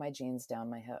and work my jeans down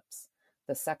my hips.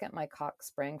 The second my cock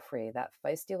sprang free, that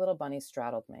feisty little bunny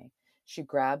straddled me. She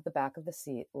grabbed the back of the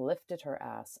seat, lifted her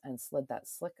ass, and slid that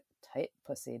slick, tight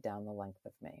pussy down the length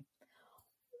of me.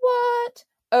 What?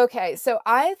 Okay, so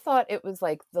I thought it was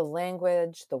like the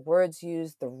language, the words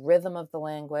used, the rhythm of the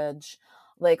language,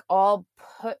 like all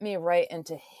put me right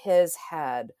into his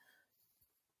head.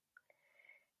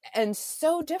 And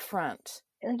so different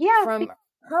Yeah, from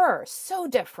her. So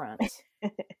different.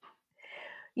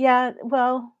 yeah.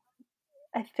 Well,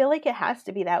 I feel like it has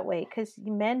to be that way because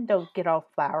men don't get all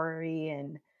flowery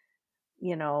and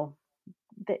you know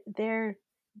they're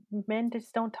men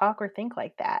just don't talk or think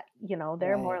like that. You know,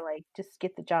 they're more Right. like just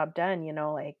get the job done. You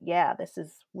know, like yeah, this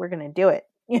is we're gonna do it.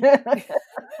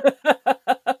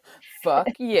 Fuck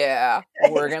yeah.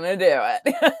 We're going to do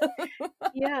it.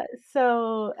 Yeah.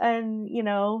 So, and you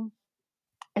know,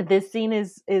 this scene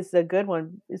is a good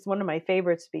one. It's one of my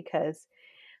favorites because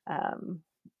um,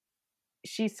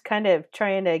 she's kind of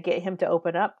trying to get him to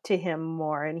open up to him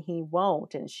more, and he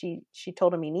won't. And she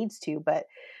told him he needs to, but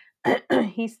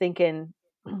he's thinking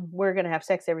we're gonna have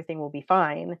sex, everything will be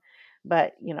fine.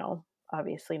 But you know,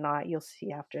 obviously not. You'll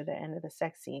see after the end of the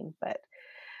sex scene. But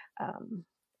um,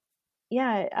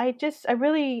 yeah, I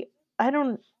really I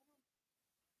don't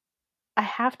I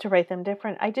have to write them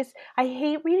different. I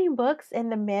hate reading books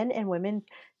and the men and women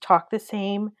talk the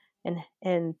same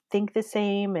and think the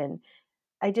same and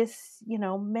I just, you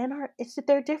know, men are it's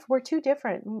they're different. We're too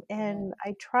different Yeah. and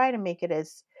I try to make it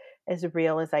as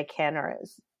real as I can or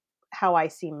as how I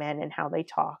see men and how they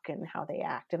talk and how they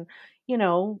act and you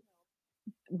know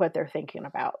what they're thinking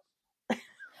about.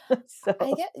 I So,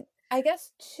 get I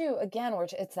guess too again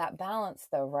which it's that balance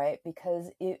though, right? Because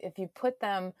if you put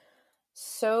them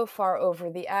so far over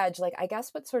the edge, like I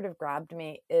guess what sort of grabbed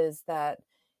me is that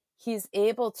he's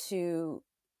able to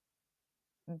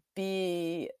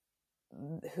be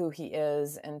who he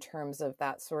is in terms of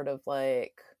that sort of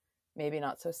like maybe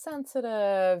not so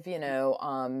sensitive,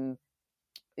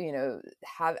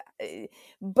 have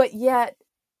but yet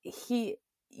he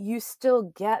you still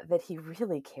get that he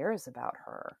really cares about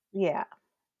her, yeah.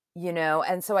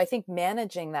 and so I think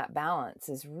managing that balance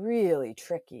is really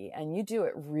tricky and you do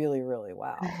it really, really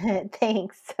well.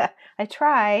 Thanks. I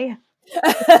try.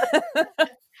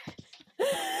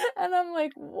 And I'm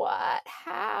like, what?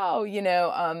 How? And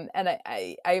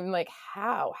I'm like,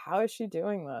 how is she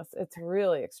doing this? It's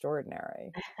really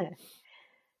extraordinary.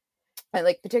 And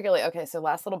like particularly, okay, so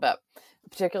last little bit,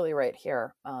 particularly right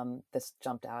here, this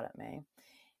jumped out at me.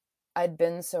 I'd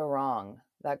been so wrong.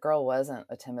 That girl wasn't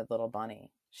a timid little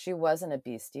bunny. She wasn't a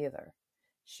beast either.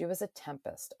 She was a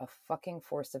tempest, a fucking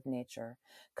force of nature,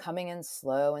 coming in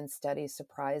slow and steady,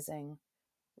 surprising,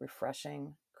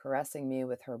 refreshing, caressing me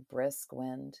with her brisk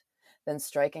wind, then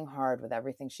striking hard with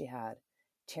everything she had,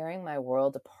 tearing my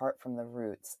world apart from the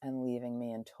roots and leaving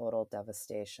me in total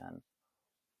devastation.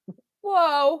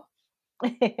 Whoa.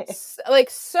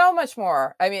 Like so much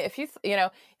more. I mean, if you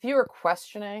were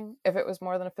questioning if it was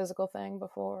more than a physical thing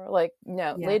before, like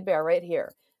no, Yeah. laid bare right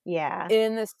here Yeah.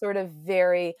 in this sort of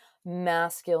very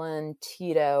masculine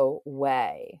Tito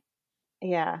way.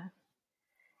 Yeah.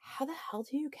 how the hell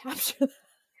do you capture that?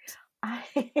 I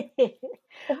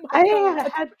Oh my I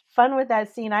God. had fun with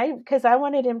that scene. Because I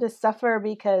wanted him to suffer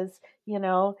because,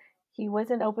 he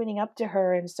wasn't opening up to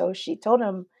her, and so she told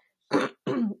him,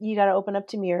 "You gotta open up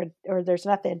to me or there's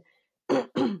nothing."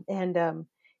 And,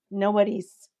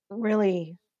 nobody's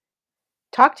really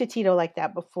talked to Tito like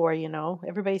that before,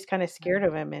 Everybody's kinda scared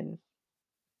of him,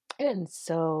 and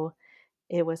so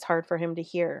it was hard for him to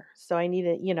hear. So he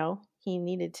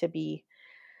needed to be,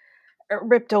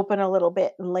 ripped open a little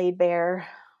bit and laid bare.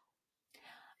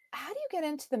 How do you get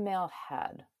into the male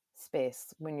head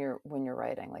space when you're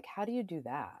writing? Like, how do you do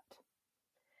that?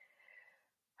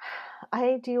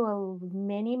 I do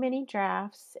many, many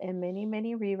drafts and many,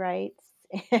 many rewrites.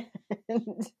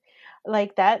 And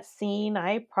like that scene,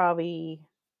 I probably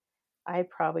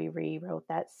rewrote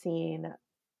that scene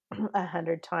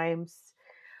 100 times.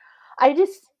 I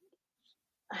just,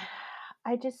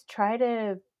 I just try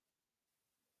to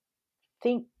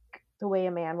think the way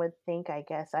a man would think. I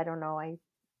guess I don't know. I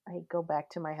go back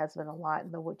to my husband a lot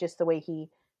and just the way he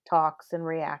talks and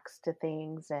reacts to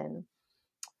things, and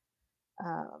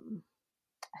um,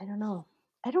 I don't know.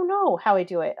 I don't know how I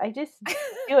do it. I just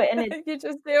do it, and You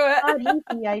just do it. not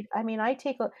easy. I mean,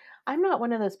 I'm not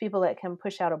one of those people that can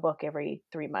push out a book every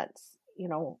 3 months,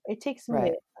 It takes me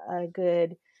Right. a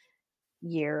good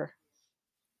year,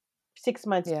 6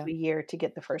 months Yeah. to a year to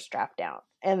get the first draft down.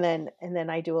 And then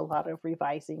I do a lot of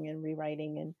revising and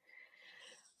rewriting, and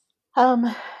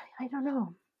I don't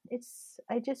know.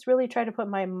 I just really try to put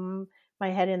my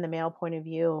head in the male point of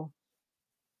view,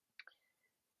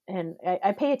 and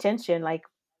I pay attention, like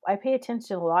I pay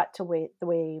attention a lot to the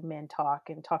way men talk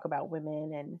and talk about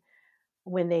women, and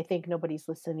when they think nobody's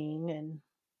listening.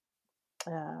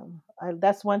 And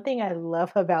that's one thing I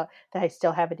love about that I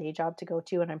still have a day job to go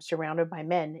to, and I'm surrounded by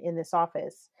men in this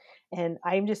office, and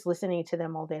I'm just listening to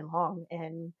them all day long,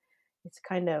 and it's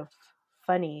kind of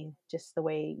funny just the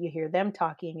way you hear them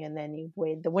talking, and then the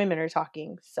way the women are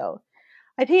talking. So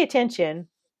I pay attention,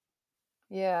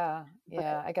 Yeah. but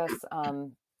Yeah. I guess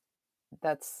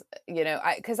that's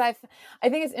I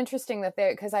think it's interesting that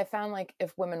because I found like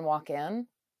if women walk in,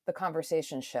 the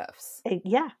conversation shifts.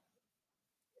 yeah,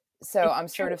 So it's I'm true.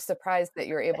 sort of surprised that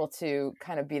you're able to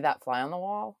kind of be that fly on the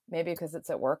wall, maybe because it's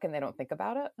at work and they don't think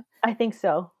about it. I think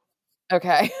so.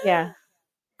 Okay. Yeah,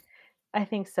 I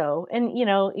think so. And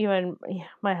even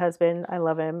my husband, I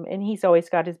love him, and he's always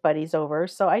got his buddies over.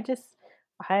 So I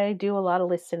do a lot of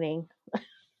listening,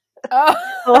 Oh.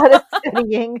 a lot of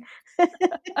studying.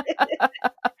 A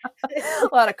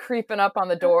lot of creeping up on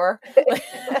the door.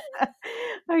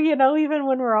 Or, even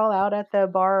when we're all out at the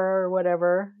bar or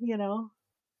whatever. Yeah,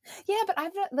 but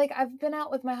I've been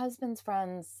out with my husband's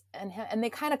friends and they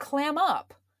kind of clam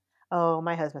up. Oh,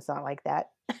 my husband's not like that.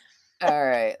 All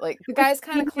right, like the Which guys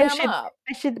kind of clam up.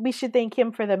 we should thank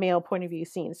him for the male point of view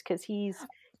scenes, because he'll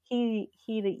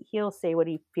say what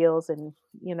he feels, and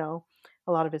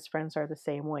a lot of his friends are the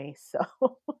same way.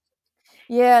 So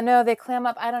Yeah, no, they clam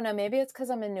up. I don't know. Maybe it's because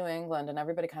I'm in New England and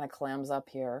everybody kind of clams up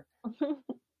here.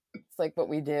 It's like what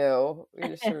we do. We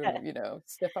just sort of,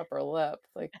 stiff up our lip,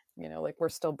 like we're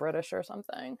still British or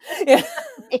something. Yeah.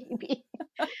 maybe.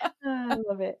 I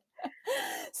love it.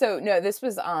 So no, this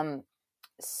was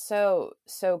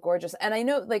so gorgeous. And I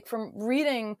know, like, from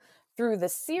reading through the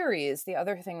series, the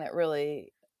other thing that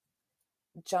really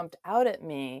jumped out at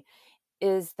me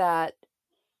is that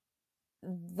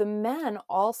the men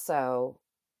also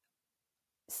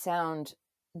sound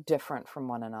different from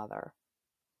one another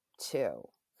too.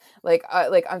 Like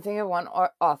I'm thinking of one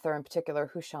author in particular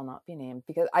who shall not be named,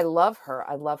 because I love her.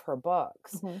 I love her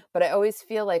books, Mhm. but I always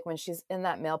feel like when she's in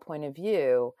that male point of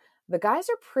view, the guys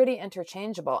are pretty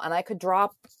interchangeable, and I could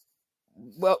drop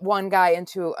one guy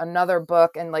into another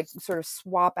book and like sort of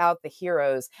swap out the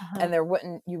heroes, Uh-huh.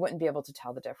 and you wouldn't be able to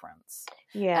tell the difference.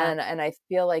 Yeah. And I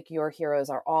feel like your heroes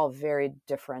are all very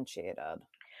differentiated.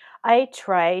 I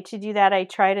try to do that. I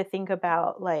try to think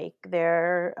about like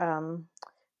their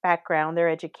background, their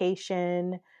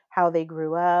education, how they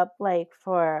grew up. Like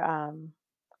for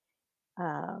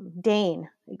Dane,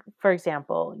 for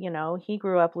example, he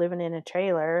grew up living in a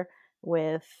trailer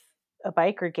with a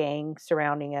biker gang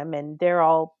surrounding him, and they're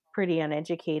all pretty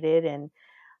uneducated, and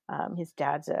his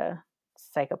dad's a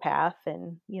psychopath,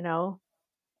 and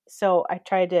so I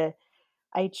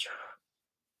tr-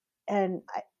 and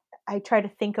I try to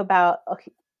think about.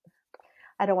 Okay,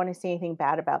 I don't want to say anything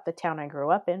bad about the town I grew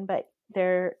up in, but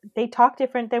they talk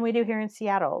different than we do here in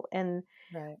Seattle,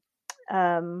 Right.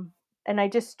 um, and I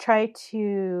just try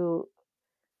to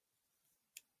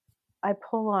I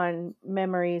pull on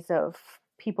memories of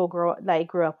people grew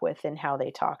up with, and how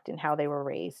they talked and how they were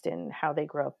raised and how they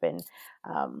grew up. And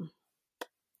um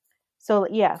so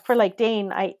yeah, for like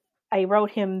Dane, I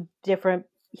wrote him different.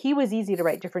 He was easy to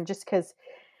write different just because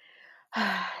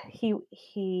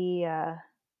he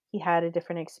had a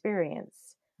different experience.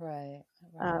 Right.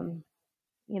 Right. Um,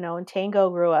 and Tango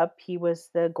grew up, he was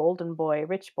the golden boy,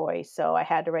 rich boy, so I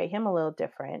had to write him a little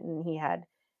different, and he had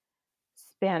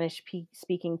Spanish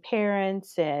speaking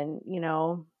parents, and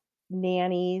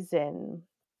nannies, and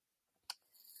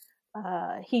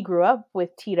he grew up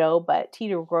with Tito, but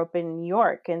Tito grew up in New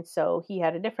York, and so he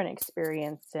had a different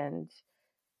experience. And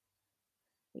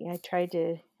yeah, I tried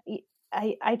to.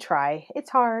 I try. It's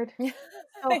hard. It's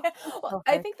Well, so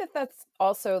I hard. think that that's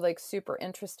also like super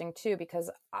interesting too, because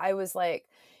I was like,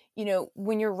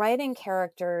 when you're writing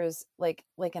characters like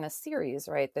in a series,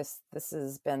 right? This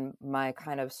has been my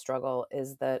kind of struggle,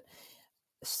 is that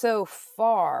so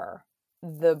far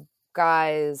the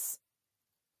guys,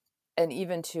 and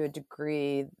even to a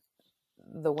degree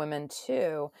the women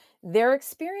too, their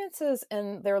experiences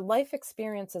and their life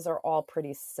experiences are all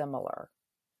pretty similar.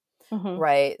 Hmm.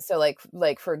 Right. So like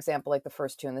for example, like the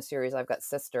first two in the series, I've got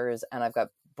sisters and I've got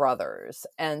brothers.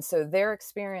 And so their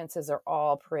experiences are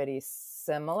all pretty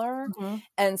similar. Hmm.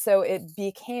 And so it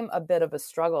became a bit of a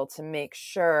struggle to make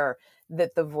sure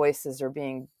that the voices are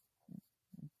being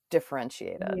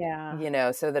differentiated,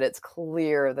 Yeah. so that it's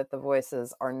clear that the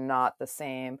voices are not the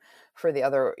same for the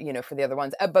other, for the other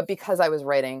ones. But because I was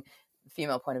writing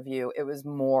female point of view, it was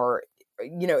more,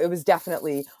 it was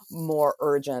definitely more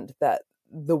urgent that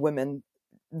the women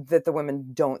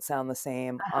don't sound the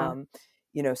same, Uh-huh.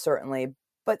 certainly.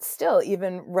 But still,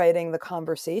 even writing the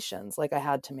conversations, like I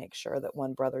had to make sure that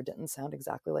one brother didn't sound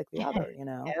exactly like the other,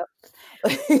 Yep.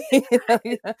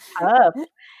 Yeah. Tough.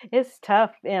 It's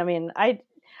tough. I mean,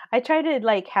 I try to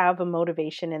like have a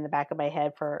motivation in the back of my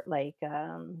head for like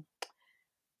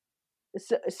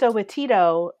so with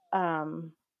Tito,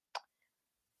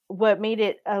 what made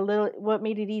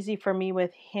it easy for me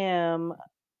with him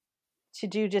to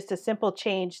do just a simple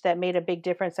change that made a big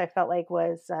difference, I felt like,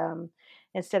 was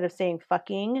instead of saying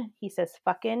fucking, he says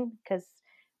fucking, because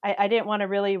I didn't want to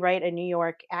really write a New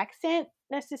York accent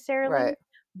necessarily, Right,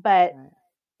 but right,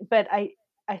 but I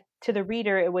to the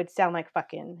reader it would sound like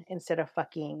fucking instead of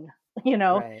fucking, you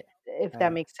know, right, if that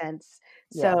right. makes sense.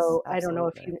 Yes, So I don't know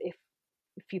absolutely.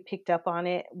 if you picked up on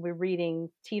it. We're reading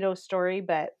Tito's story,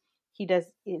 but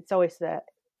it's always the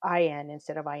in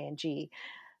instead of ing. Right.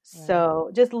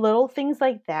 So just little things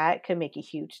like that can make a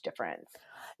huge difference.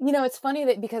 It's funny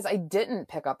that because I didn't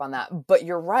pick up on that, but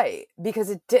you're right, because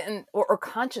it didn't, or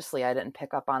consciously I didn't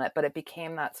pick up on it, but it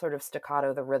became that sort of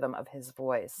staccato, the rhythm of his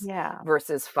voice Yeah.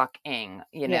 versus fucking,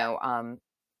 Yeah.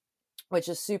 which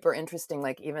is super interesting.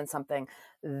 Like even something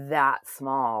that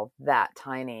small, that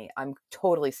tiny, I'm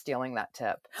totally stealing that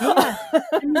tip. Yeah.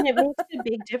 I mean, it makes a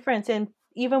big difference. And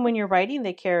even when you're writing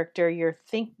the character, you're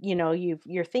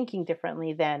thinking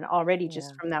differently than already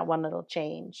just Yeah. from that one little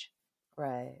change.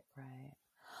 Right, right.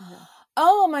 Yeah.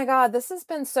 Oh my God, this has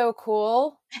been so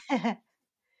cool.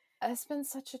 It's been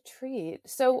such a treat.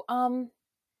 So,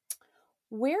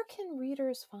 where can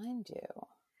readers find you?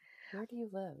 Where do you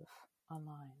live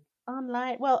online?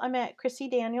 Online. Well, I'm at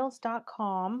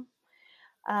chrissydaniels.com.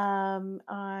 On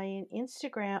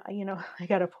Instagram, I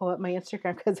gotta pull up my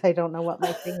Instagram because I don't know what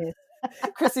my thing is.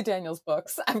 Chrissy Daniels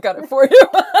books. I've got it for you.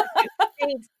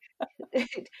 Thanks.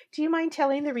 Do you mind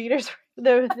telling the readers,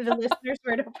 the listeners,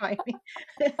 where to find me?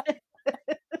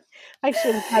 I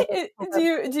should have had this pulled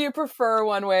Do up. you prefer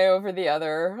one way over the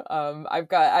other? I've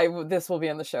got I this will be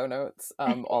in the show notes.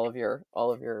 All of your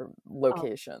Oh,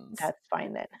 locations. that's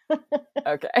fine then.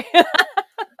 Okay.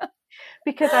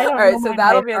 Because I All don't know right, so mine by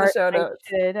that'll be in the heart. show I notes.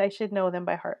 should. I should know them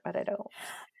by heart, but I don't.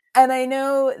 And I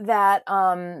know that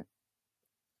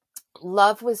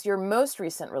Love was your most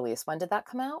recent release. When did that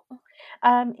come out?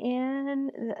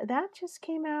 And that just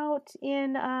came out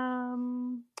in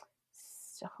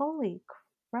holy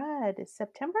crud, it's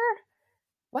September.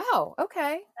 Wow.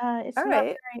 Okay. It's All not right.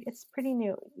 very. It's pretty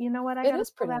new. You know what? I It gotta is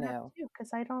pull pretty that up new. too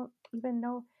because I don't even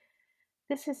know.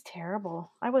 This is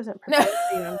terrible. I wasn't No, prepared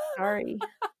for you. I'm sorry.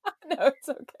 no, it's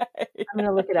okay. I'm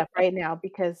gonna look it up right now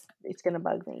because it's gonna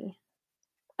bug me.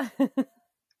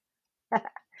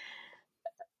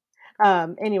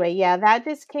 Anyway, yeah, that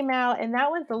just came out, and that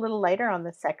one's a little lighter on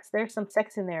the sex. There's some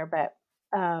sex in there, but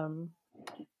um,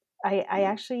 I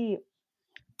actually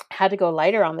had to go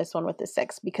lighter on this one with the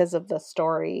sex because of the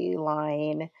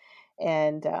storyline,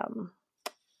 and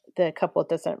the couple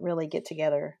doesn't really get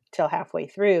together till halfway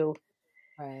through.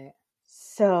 Right.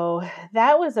 So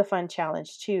that was a fun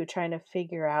challenge too, trying to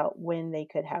figure out when they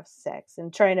could have sex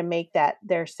and trying to make that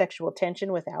their sexual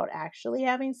tension without actually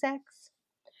having sex.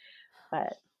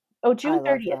 But oh, I June love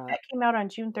 30th. that. That came out on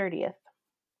June 30th.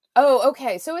 Oh,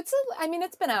 okay. So I mean,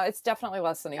 it's been out. It's definitely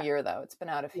less than a Yeah. year, though. It's been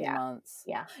out a few Yeah. months.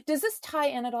 Yeah. Does this tie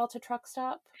in at all to Truck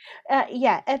Stop?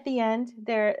 Yeah, at the end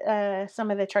there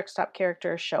some of the truck stop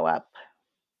characters show up.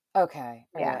 Okay.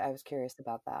 All Yeah. right. I was curious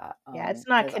about that. Yeah, it's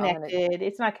not Because I'm gonna. connected.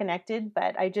 It's not connected,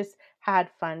 but I just had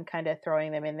fun kind of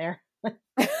throwing them in there.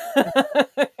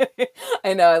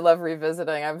 I know. I love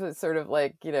revisiting. I'm just sort of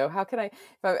like, how can I?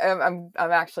 I'm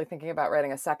actually thinking about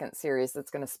writing a second series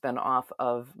that's going to spin off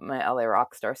of my LA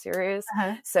Rockstar series.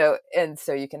 Uh-huh. So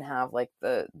you can have like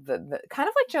the kind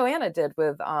of like Joanna did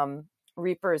with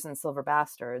Reapers and Silver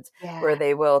Bastards, Yeah. where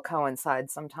they will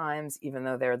coincide sometimes, even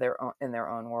though they're in their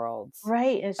own worlds.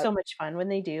 Right, it's so much fun when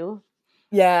they do.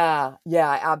 Yeah,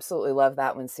 I absolutely love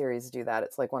that when series do that.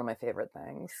 It's like one of my favorite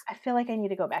things. I feel like I need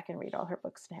to go back and read all her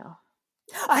books now.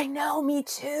 I know, me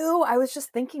too. I was just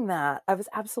thinking that. I was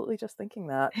absolutely just thinking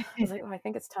that. I was like, I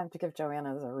think it's time to give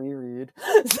Joanna's a reread.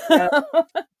 Yep,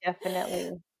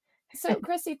 definitely. So,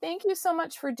 Christy, thank you so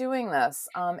much for doing this.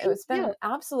 Thank It's been you. an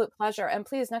absolute pleasure. And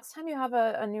please, next time you have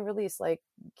a new release, like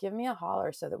give me a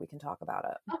holler so that we can talk about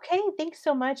it. Okay, thanks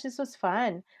so much. This was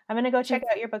fun. I'm gonna go check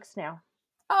out your books now.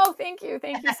 Oh, thank you.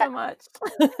 Thank you so much.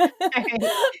 All right.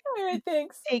 All right,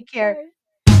 thanks. Take care.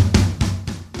 Bye.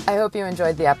 I hope you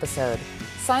enjoyed the episode.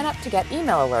 Sign up to get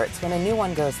email alerts when a new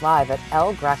one goes live at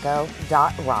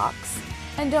elgreco.rocks.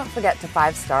 And don't forget to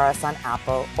 5-star us on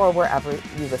Apple or wherever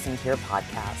you listen to your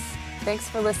podcasts. Thanks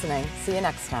for listening. See you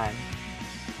next time.